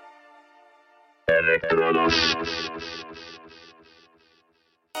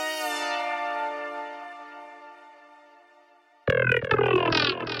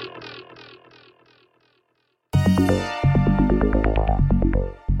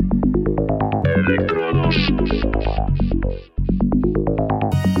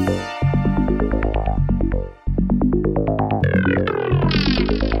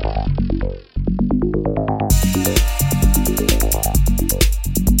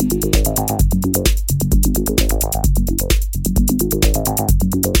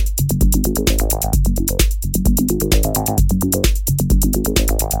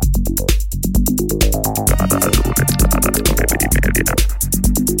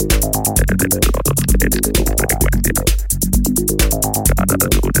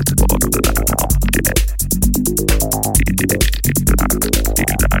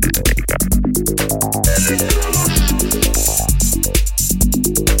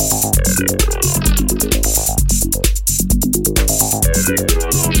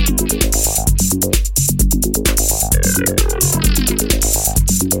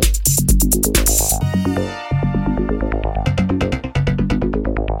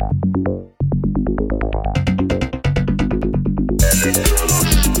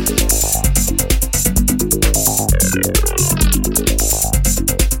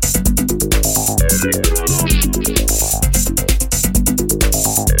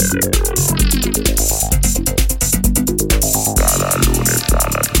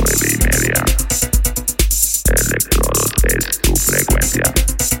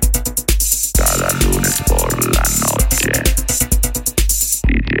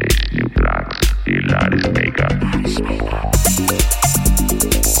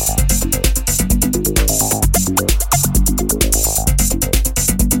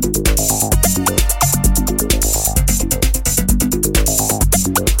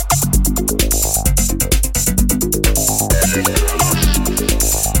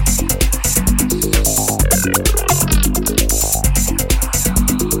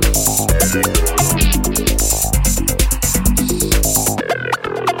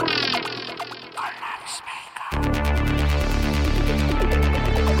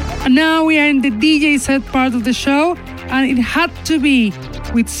 Now we are in the DJ set part of the show, and it had to be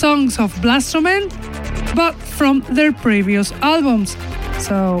with songs of Blastromen, but from their previous albums.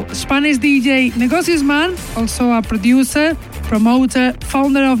 So, Spanish DJ Negocius man, also a producer, promoter,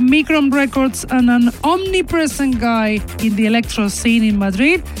 founder of Micron Records, and an omnipresent guy in the electro scene in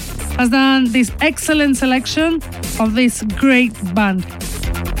Madrid, has done this excellent selection of this great band.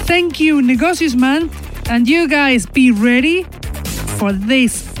 Thank you, Negocius man, and you guys be ready for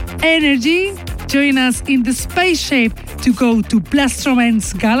this energy. Join us in the spaceship to go to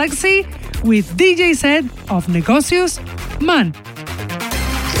Blastromen's galaxy with DJ set of Negocius man.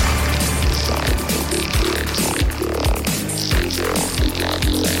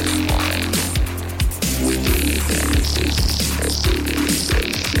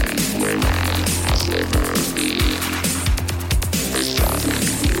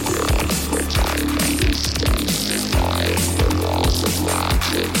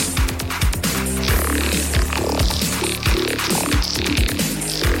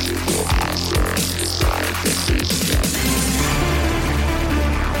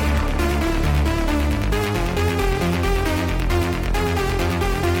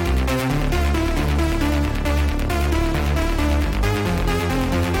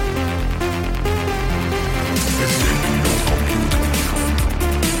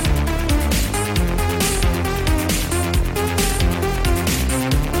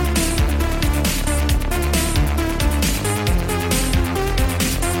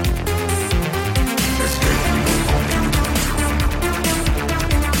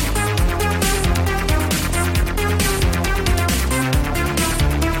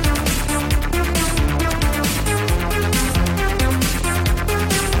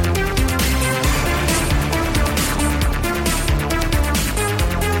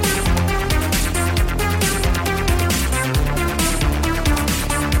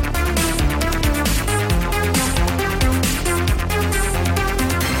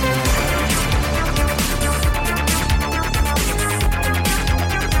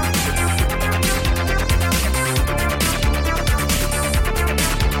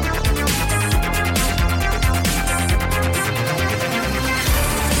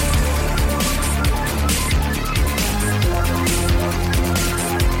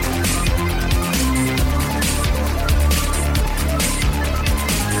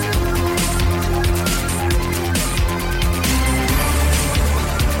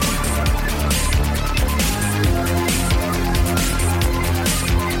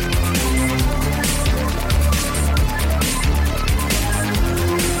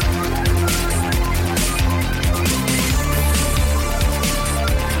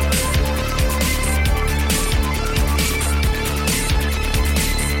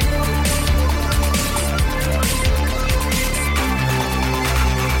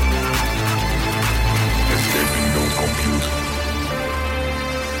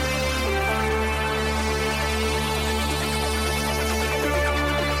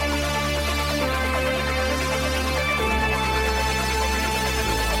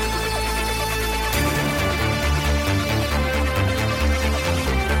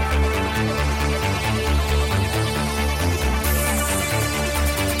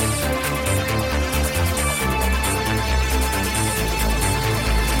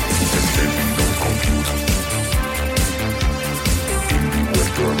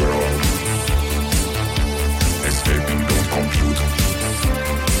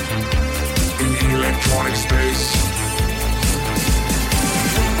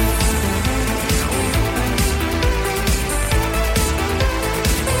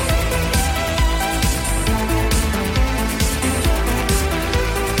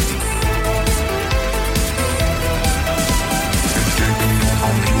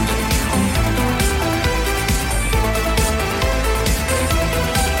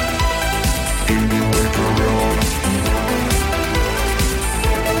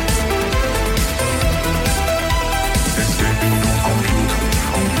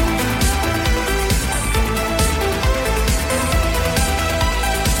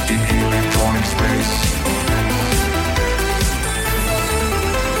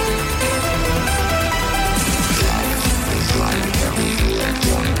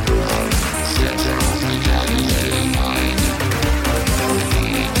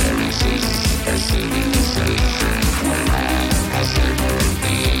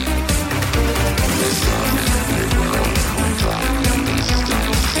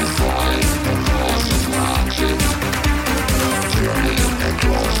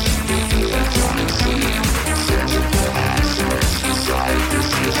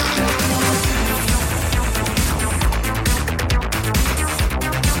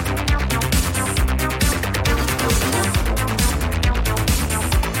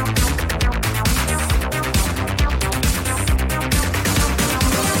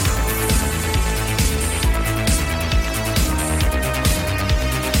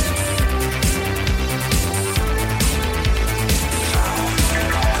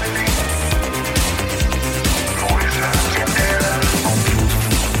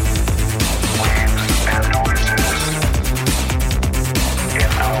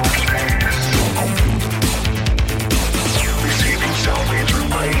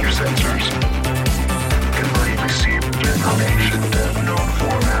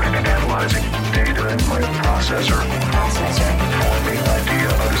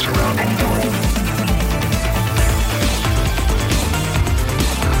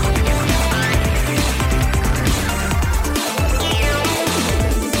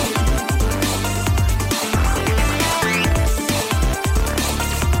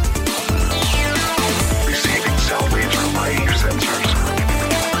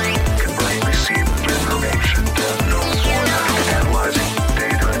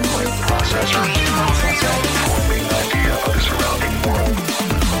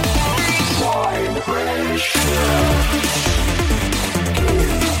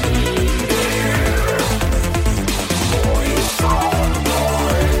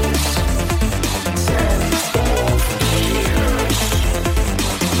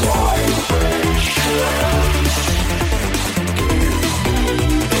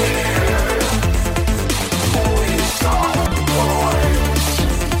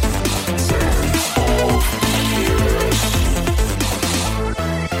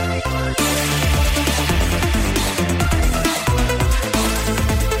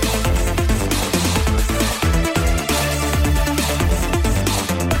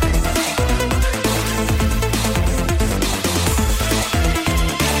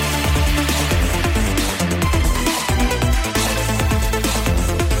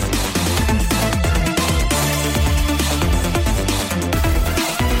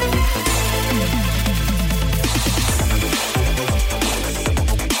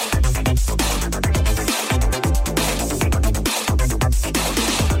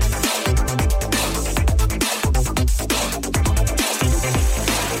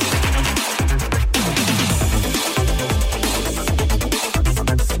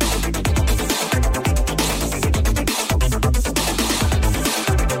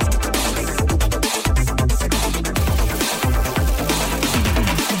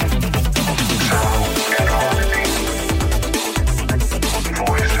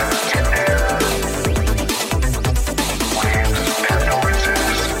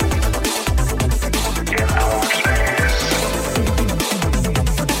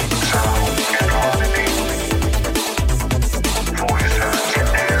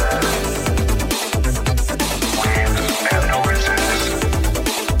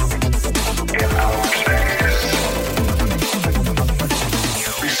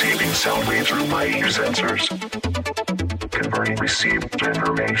 my ear sensors. Converting received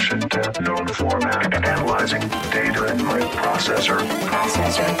information to known format and analyzing data in my processor.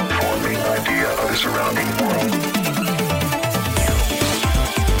 Forming idea of the surrounding world.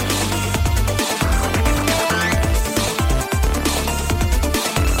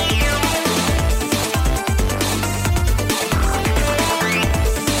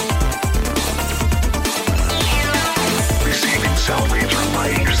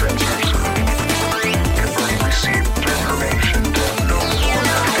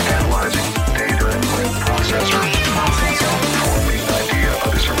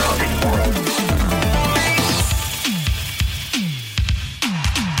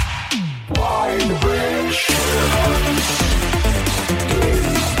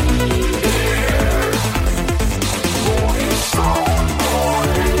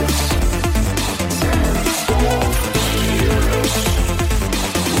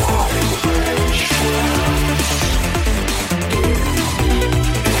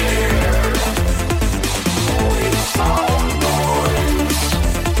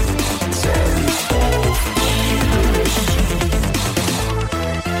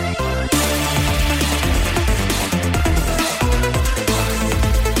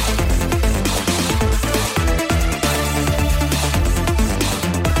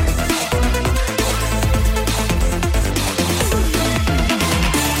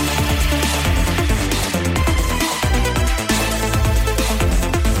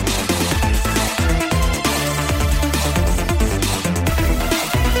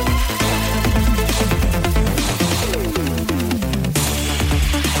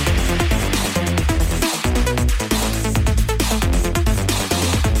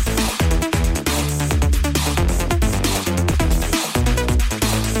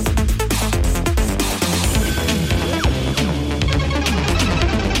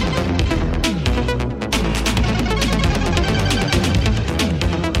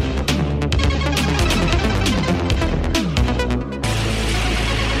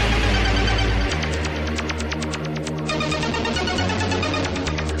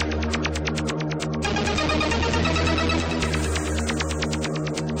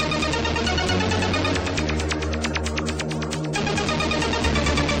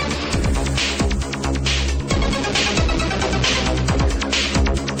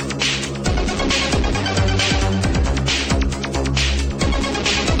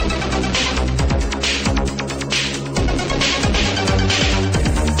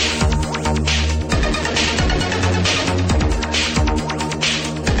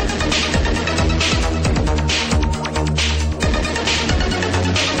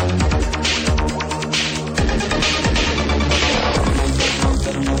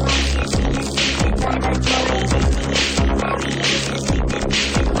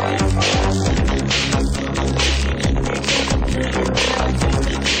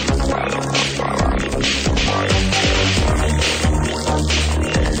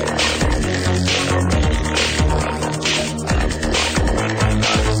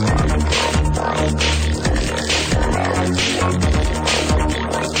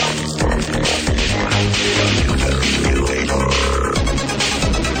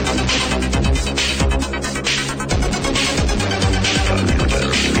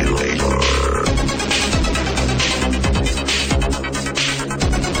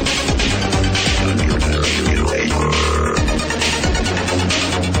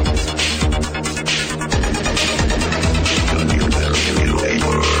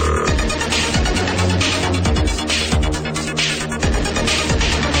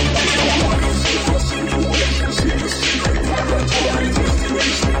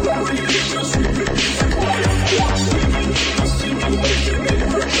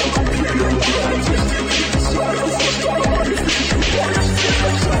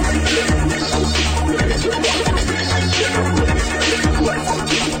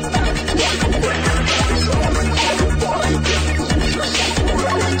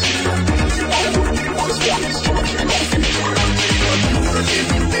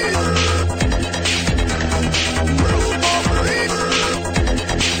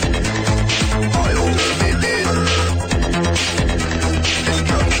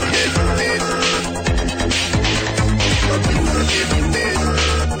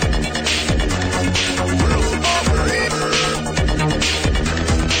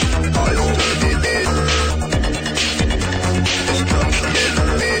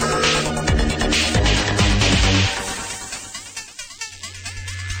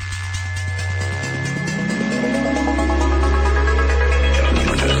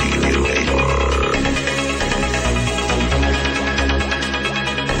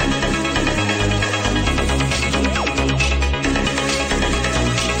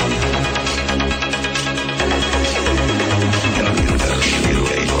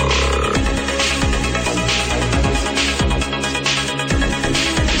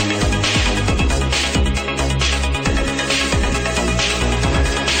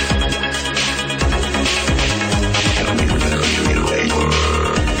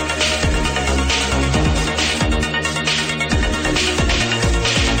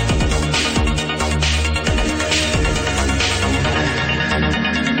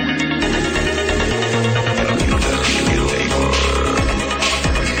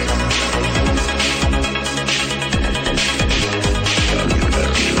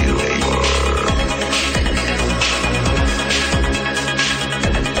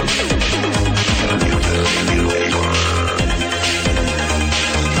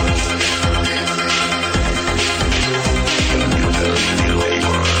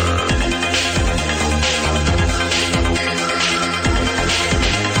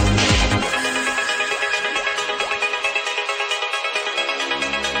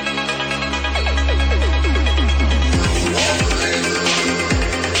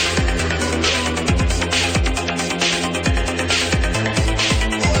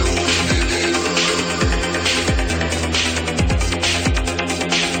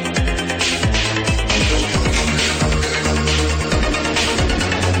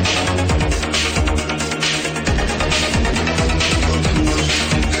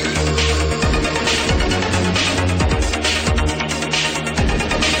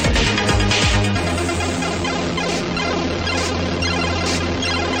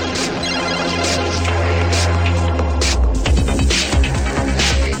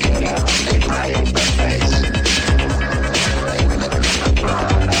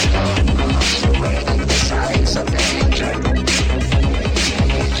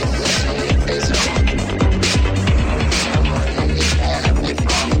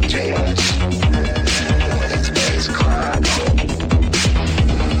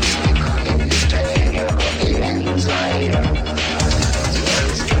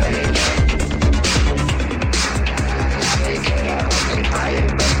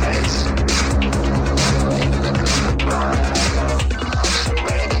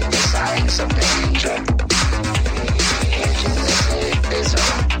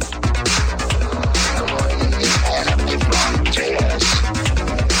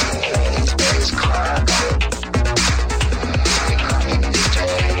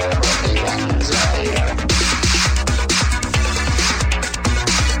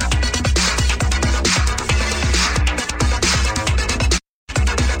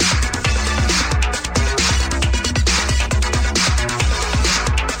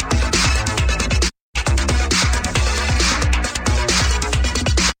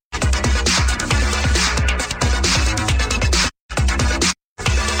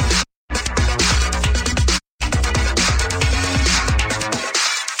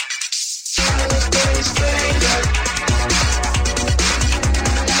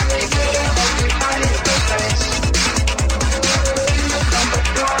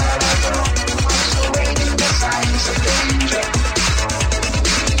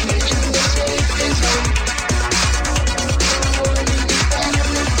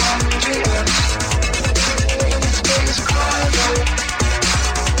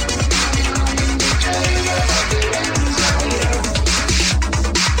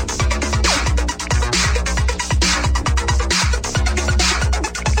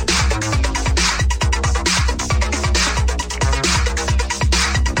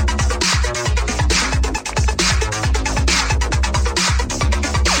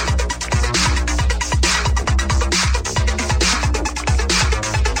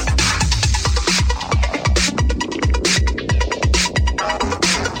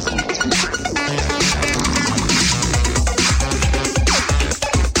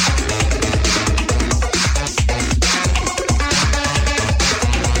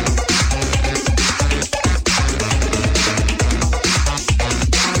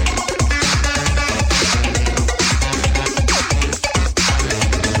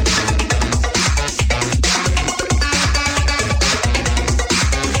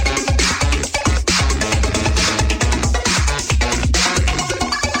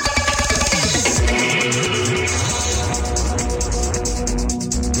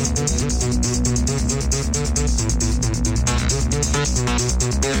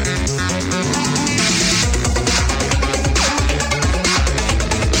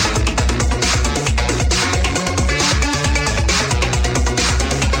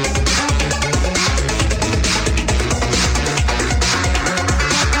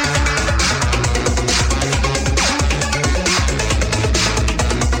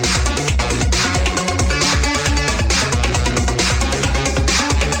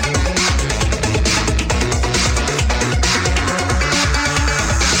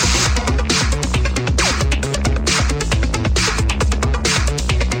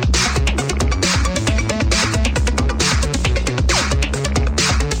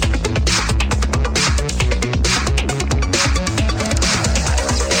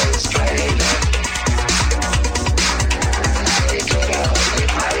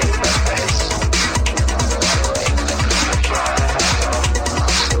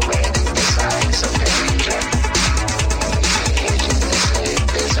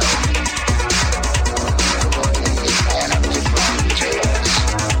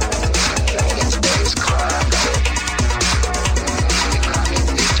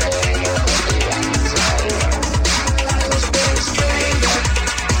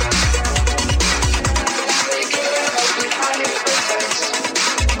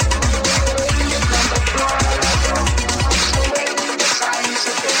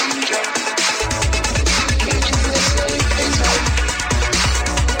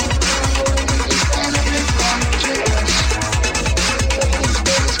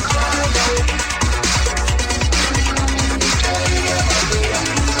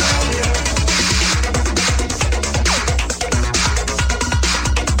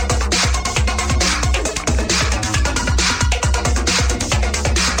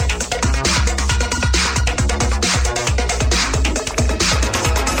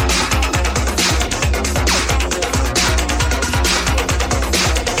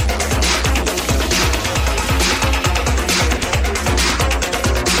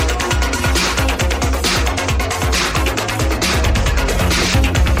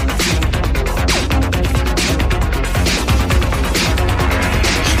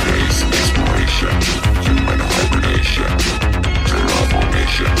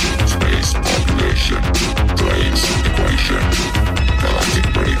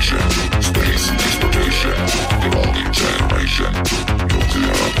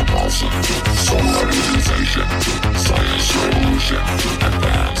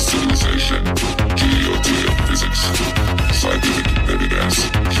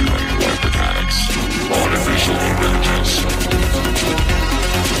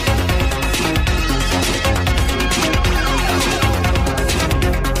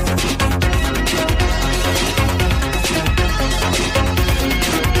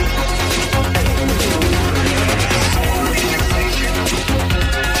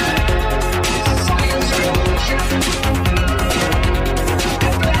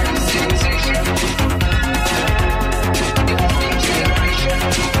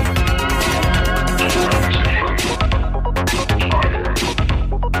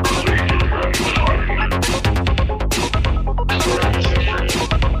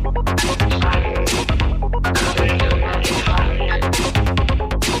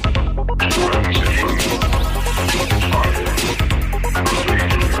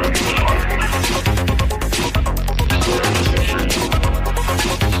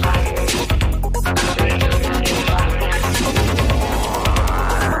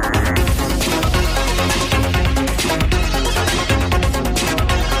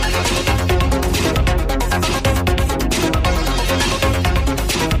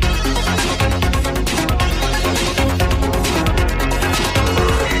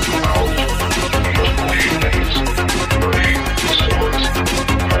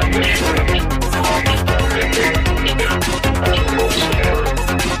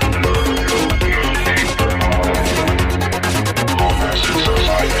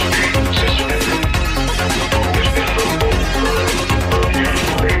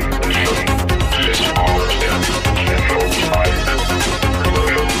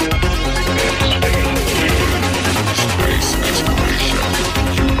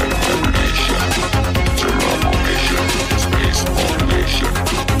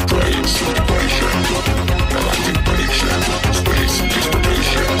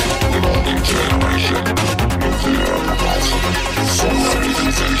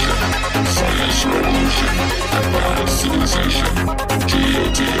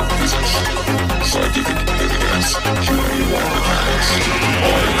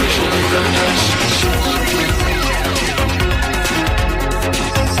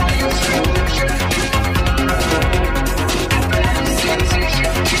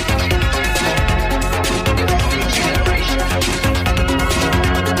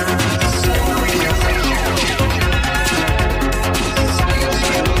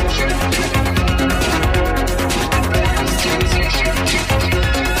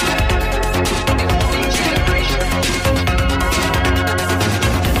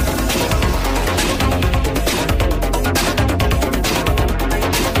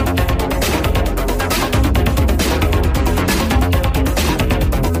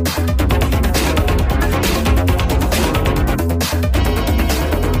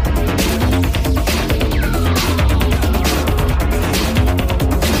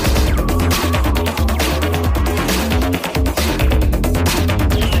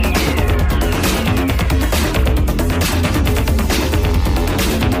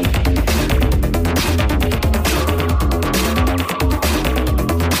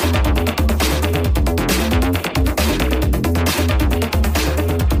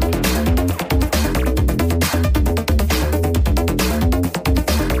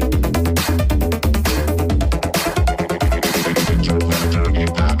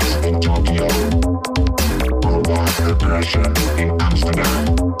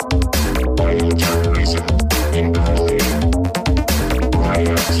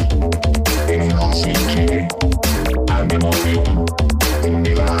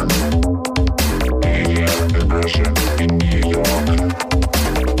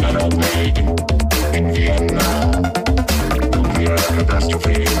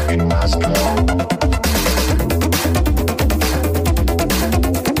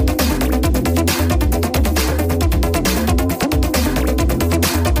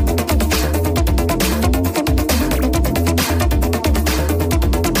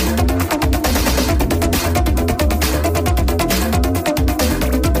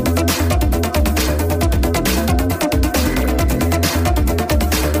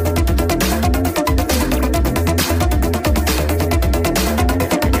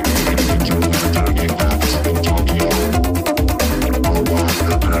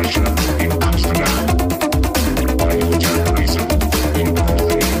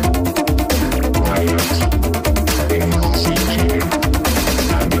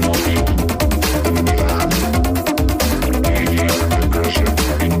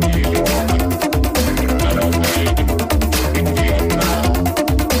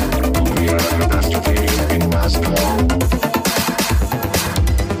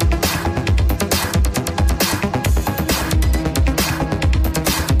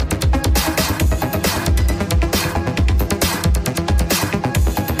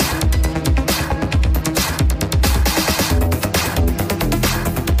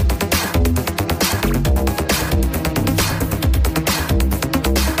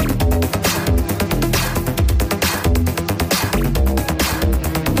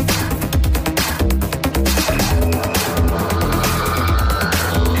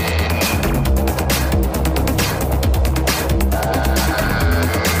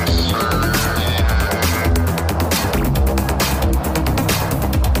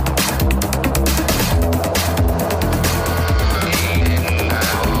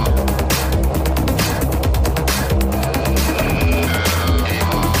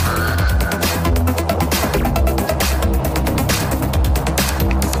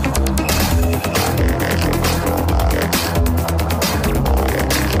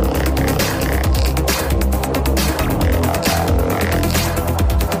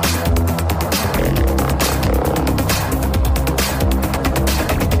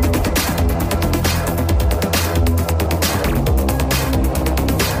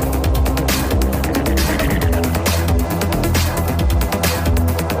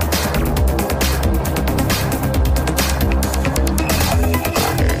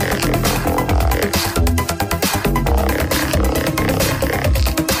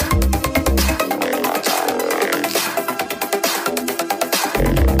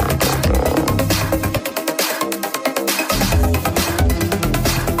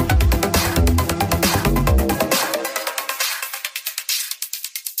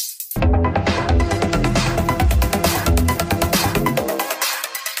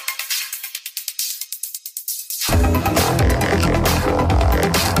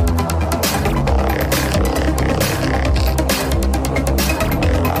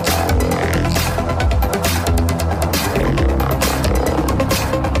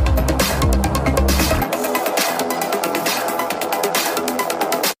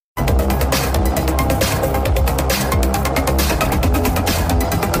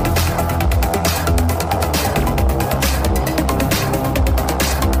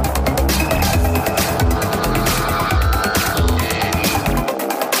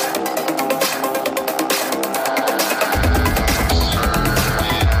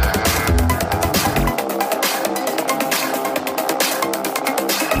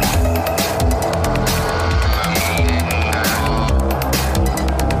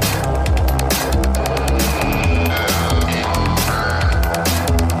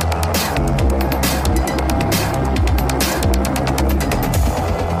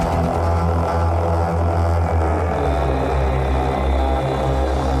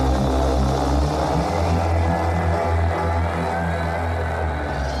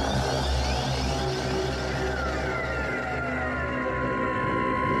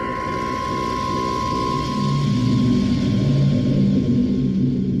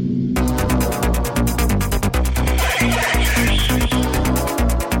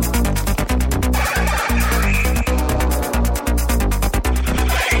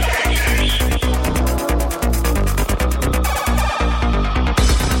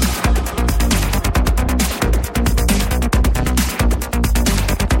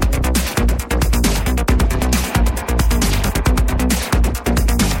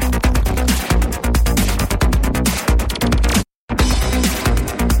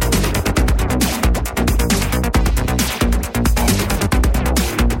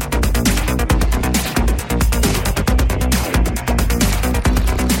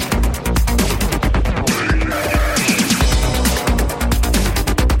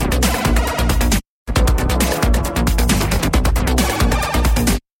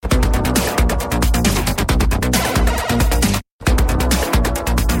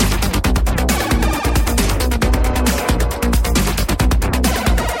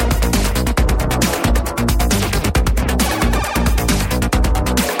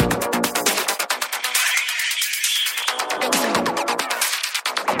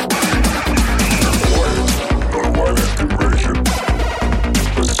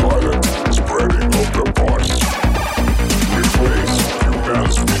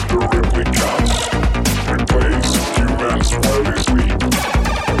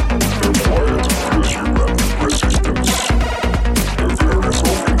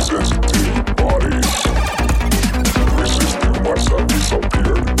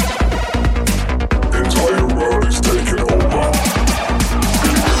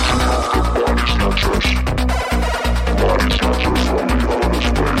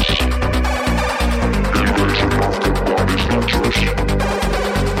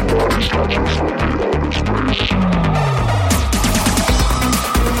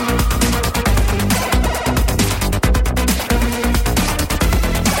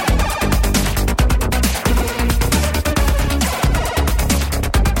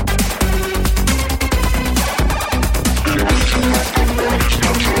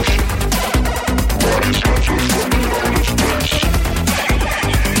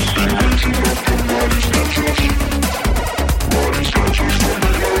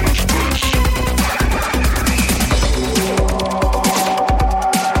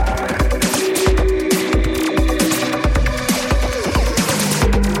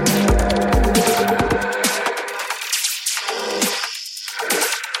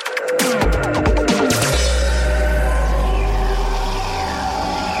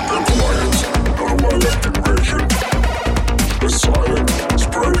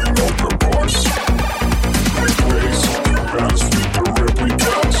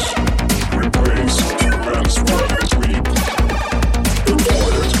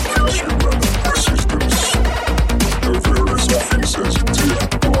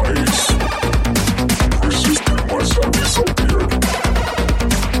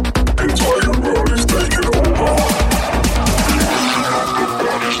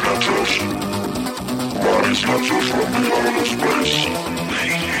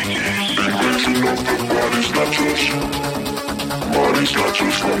 Body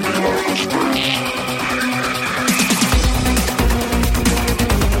statues from the outer space.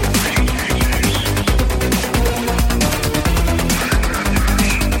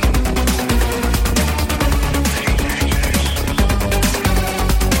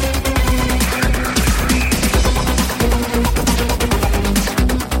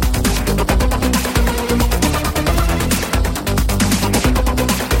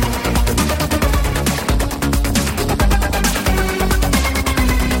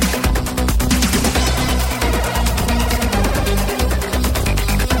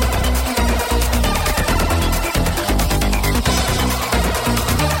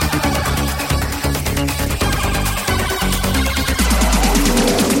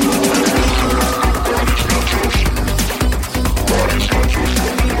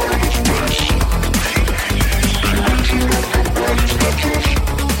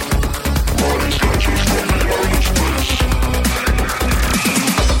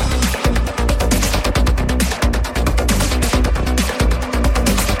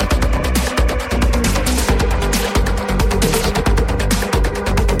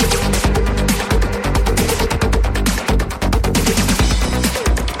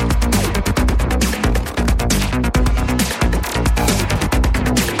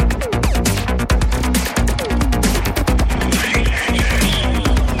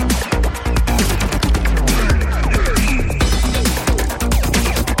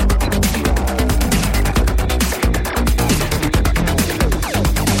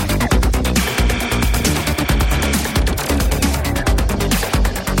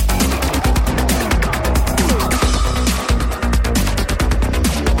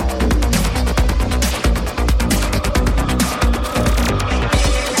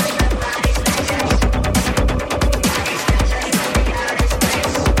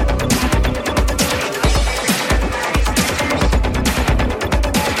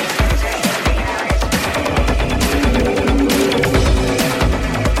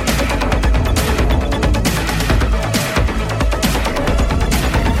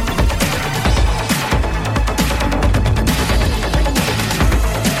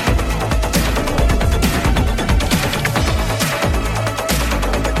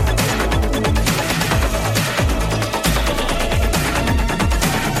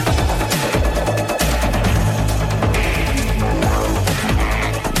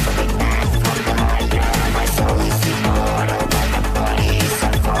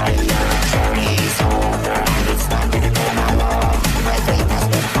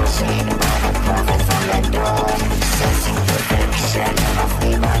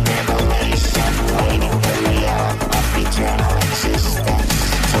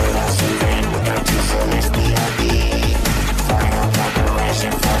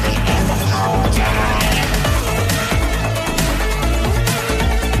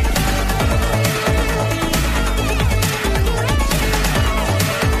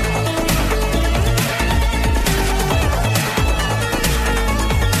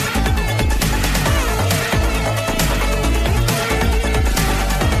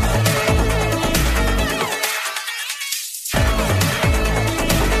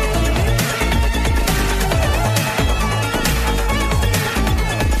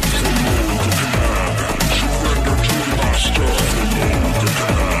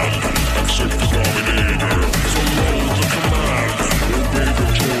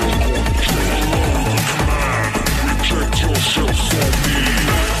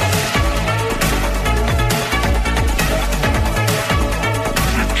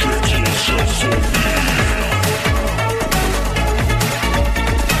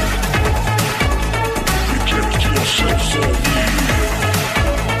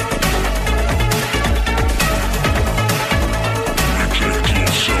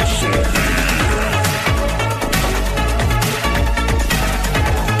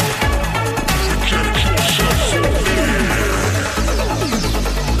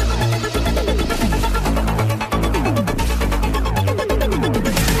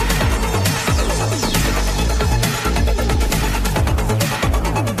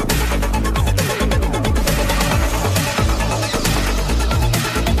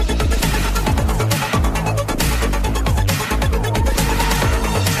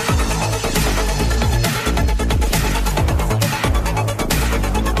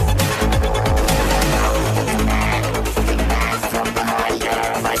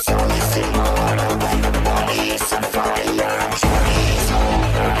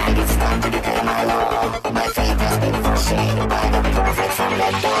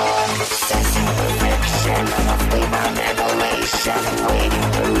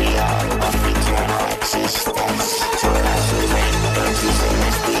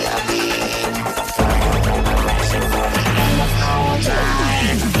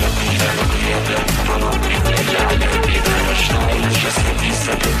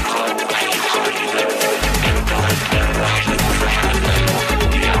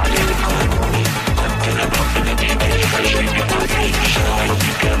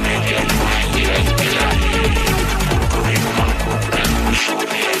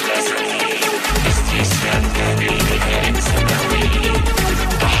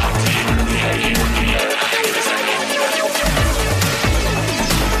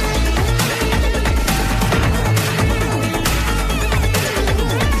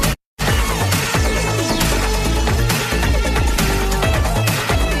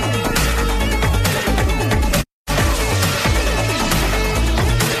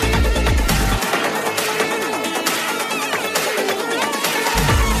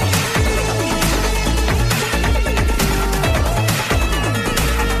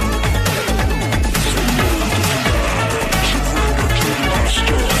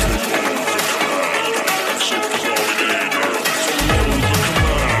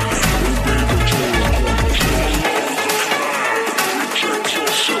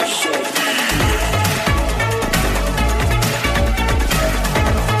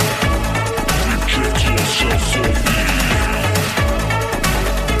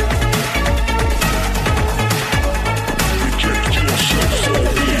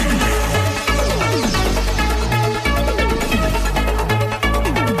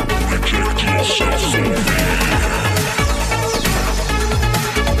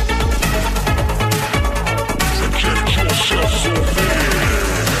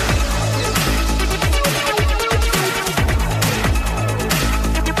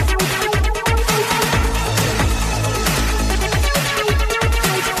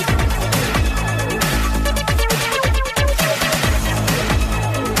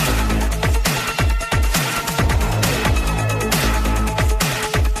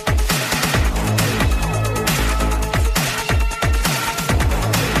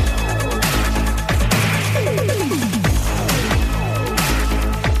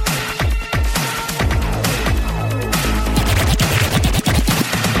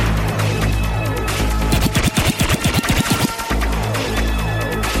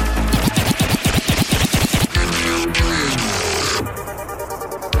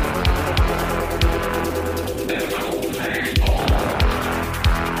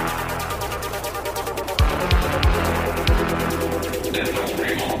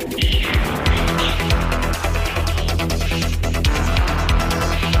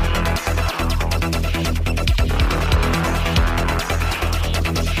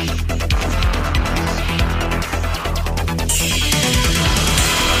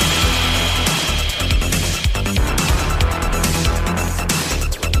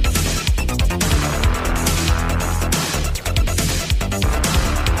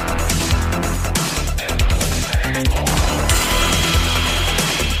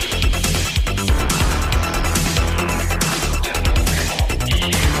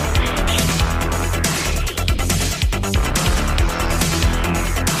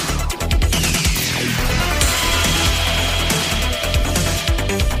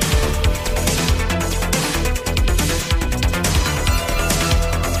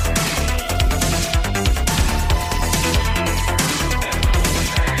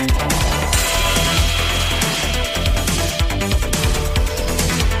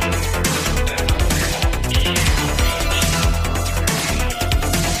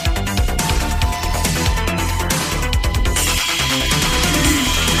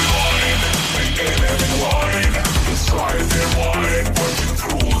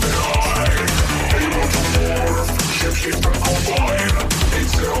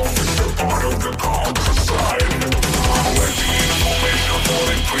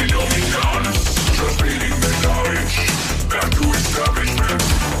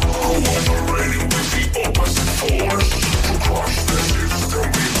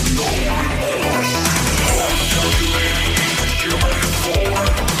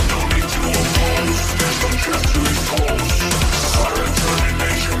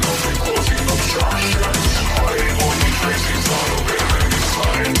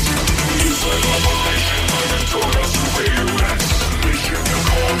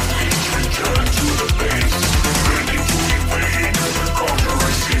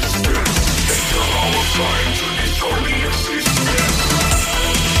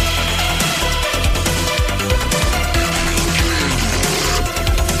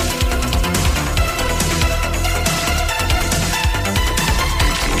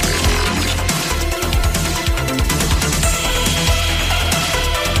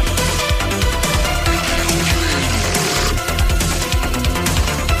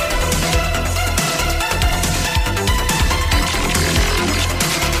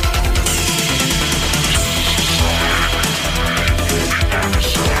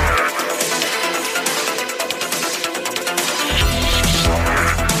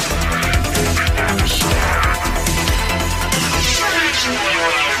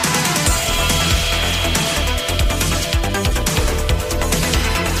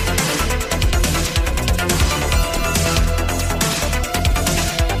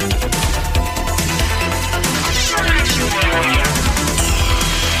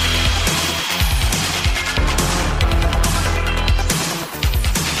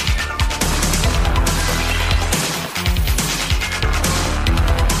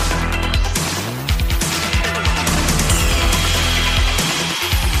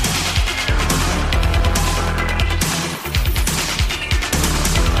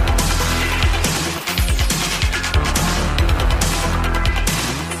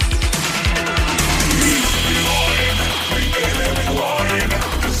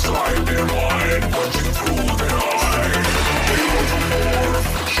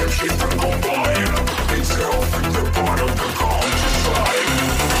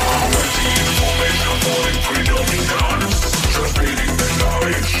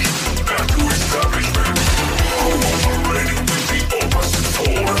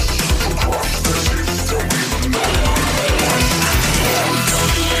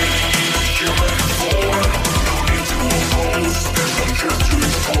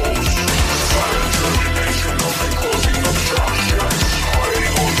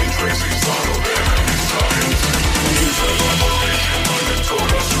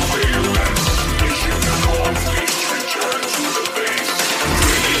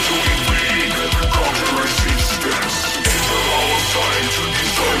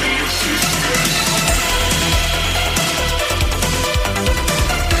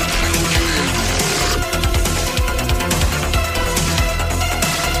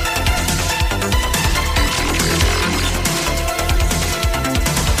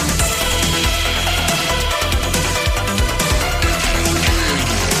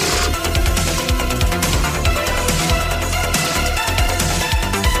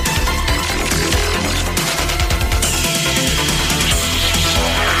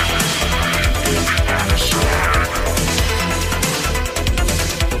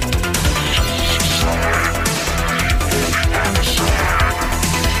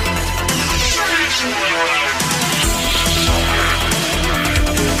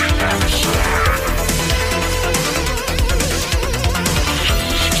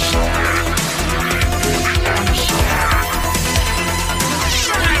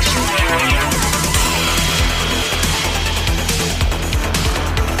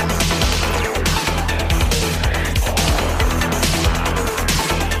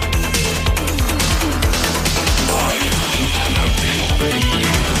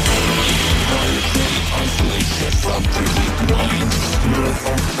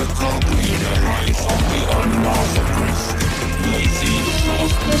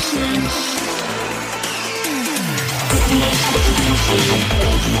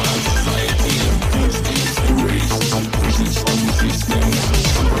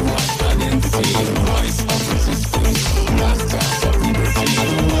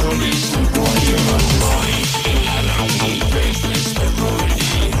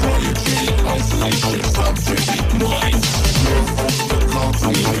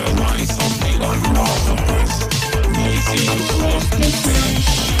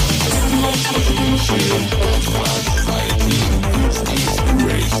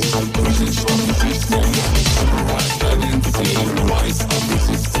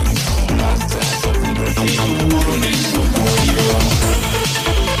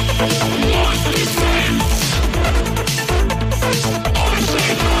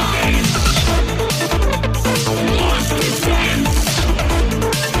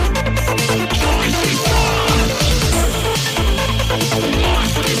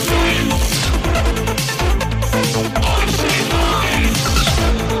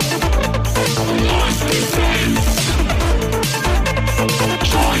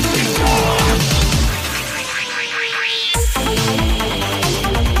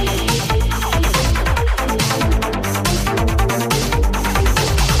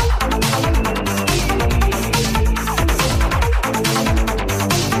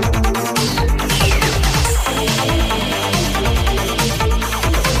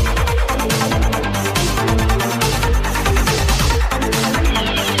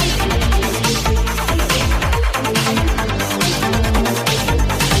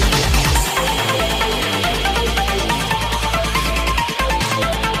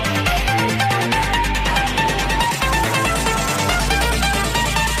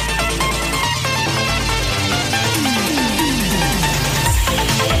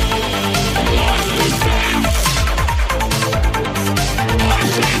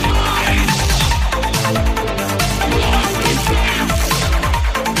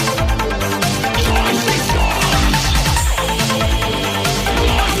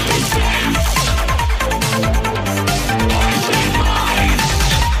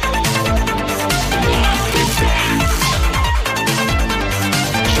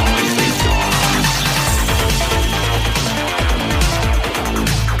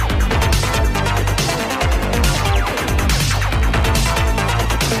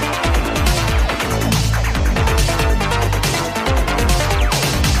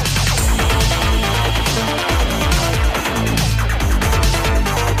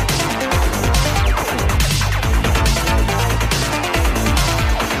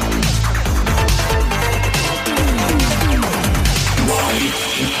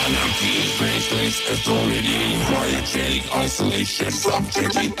 isolation,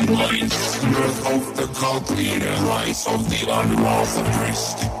 subjected minds, birth of the cult leader, rise of the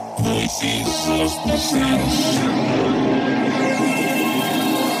unauthorized, voices of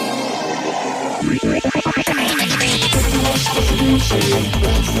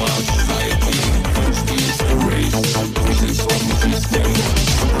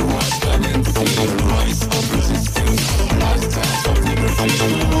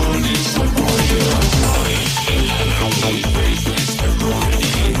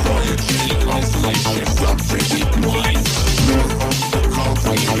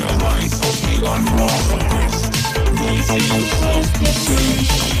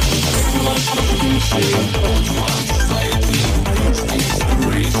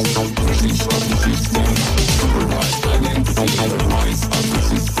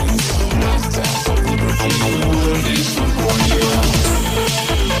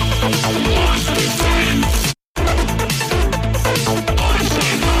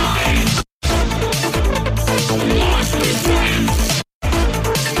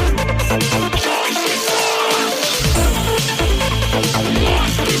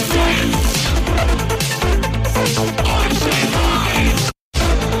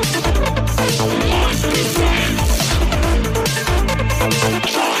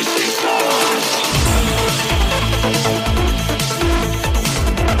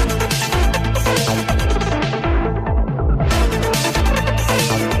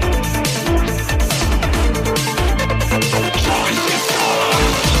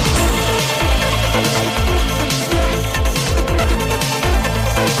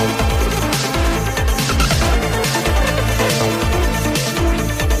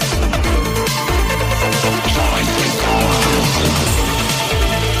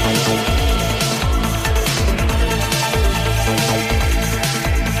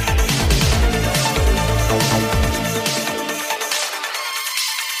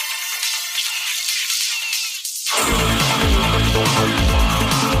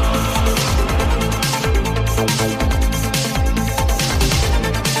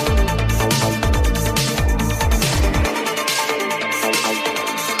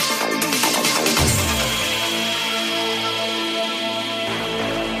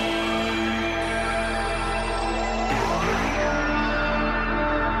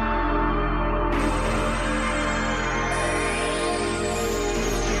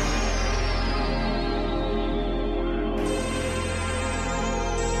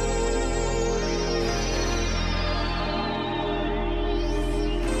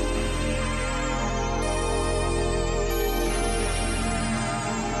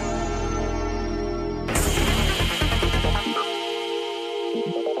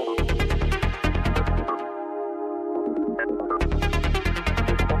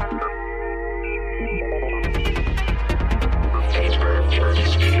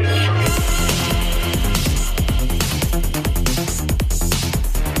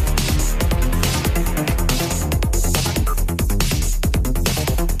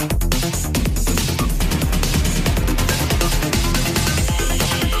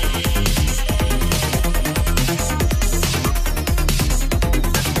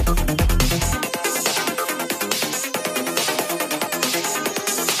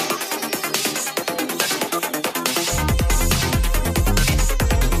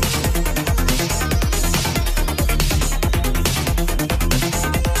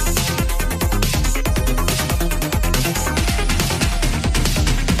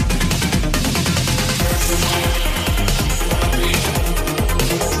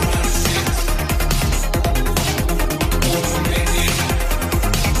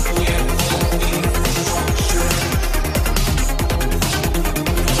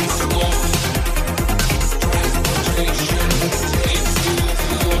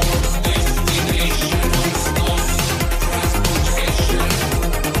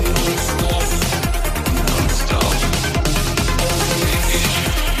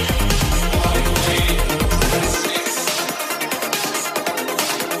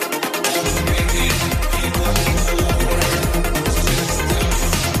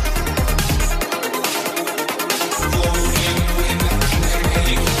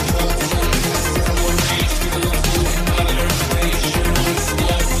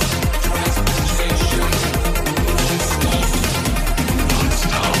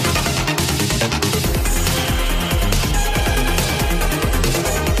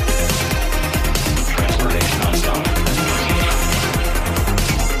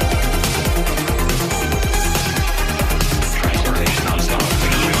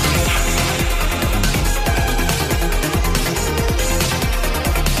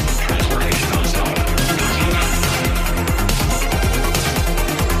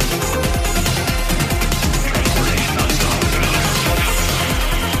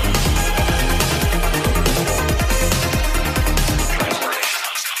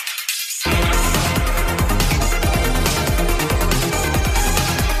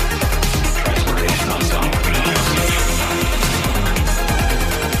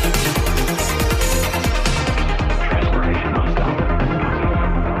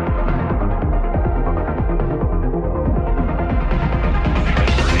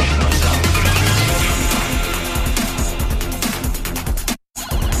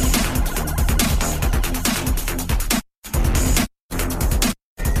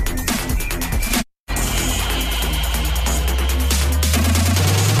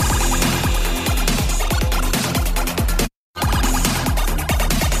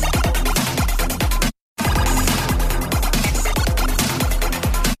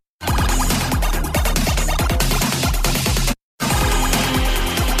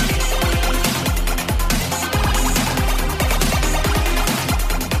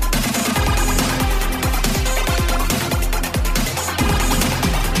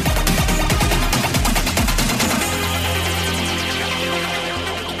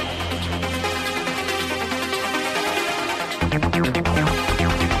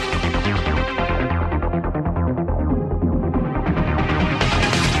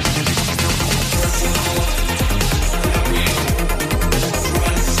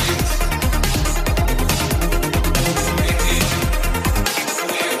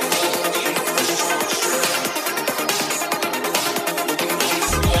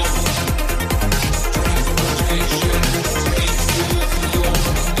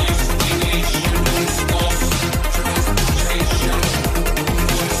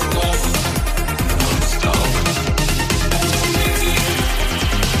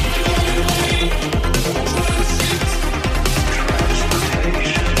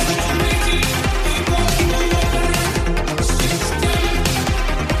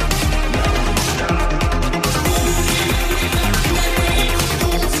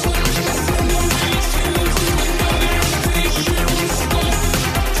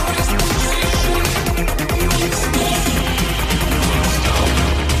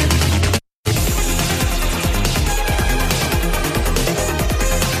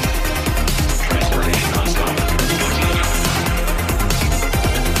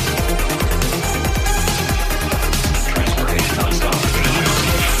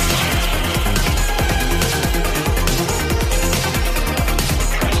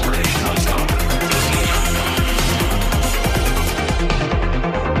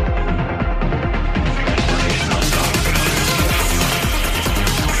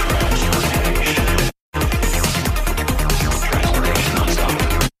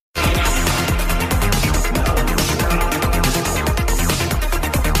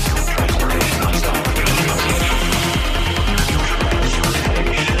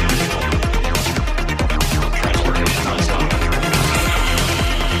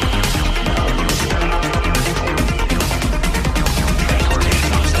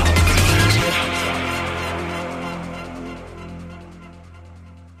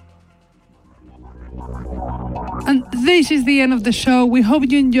And this is the end of the show. We hope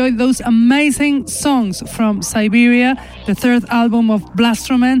you enjoyed those amazing songs from Siberia, the third album of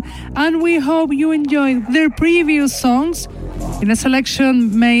Blastromen, and we hope you enjoyed their previous songs in a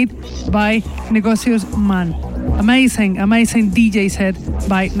selection made by Negocius Man. Amazing DJ set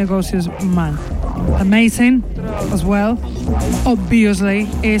by Negocius Man. Amazing as well, obviously,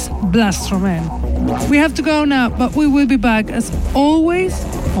 is Blastromen. We have to go now, but we will be back as always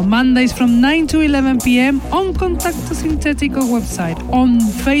on Mondays from 9 to 11 p.m. on Contacto Sintetico website, on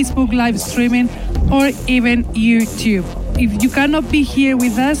Facebook live streaming, or even YouTube. If you cannot be here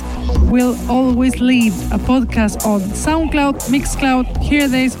with us, we'll always leave a podcast on SoundCloud, Mixcloud,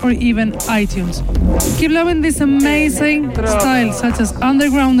 Heardays, or even iTunes. Keep loving this amazing style such as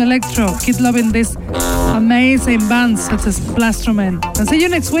underground electro. Keep loving this amazing bands such as Blastromen. And see you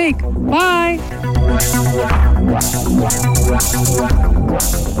next week. Bye!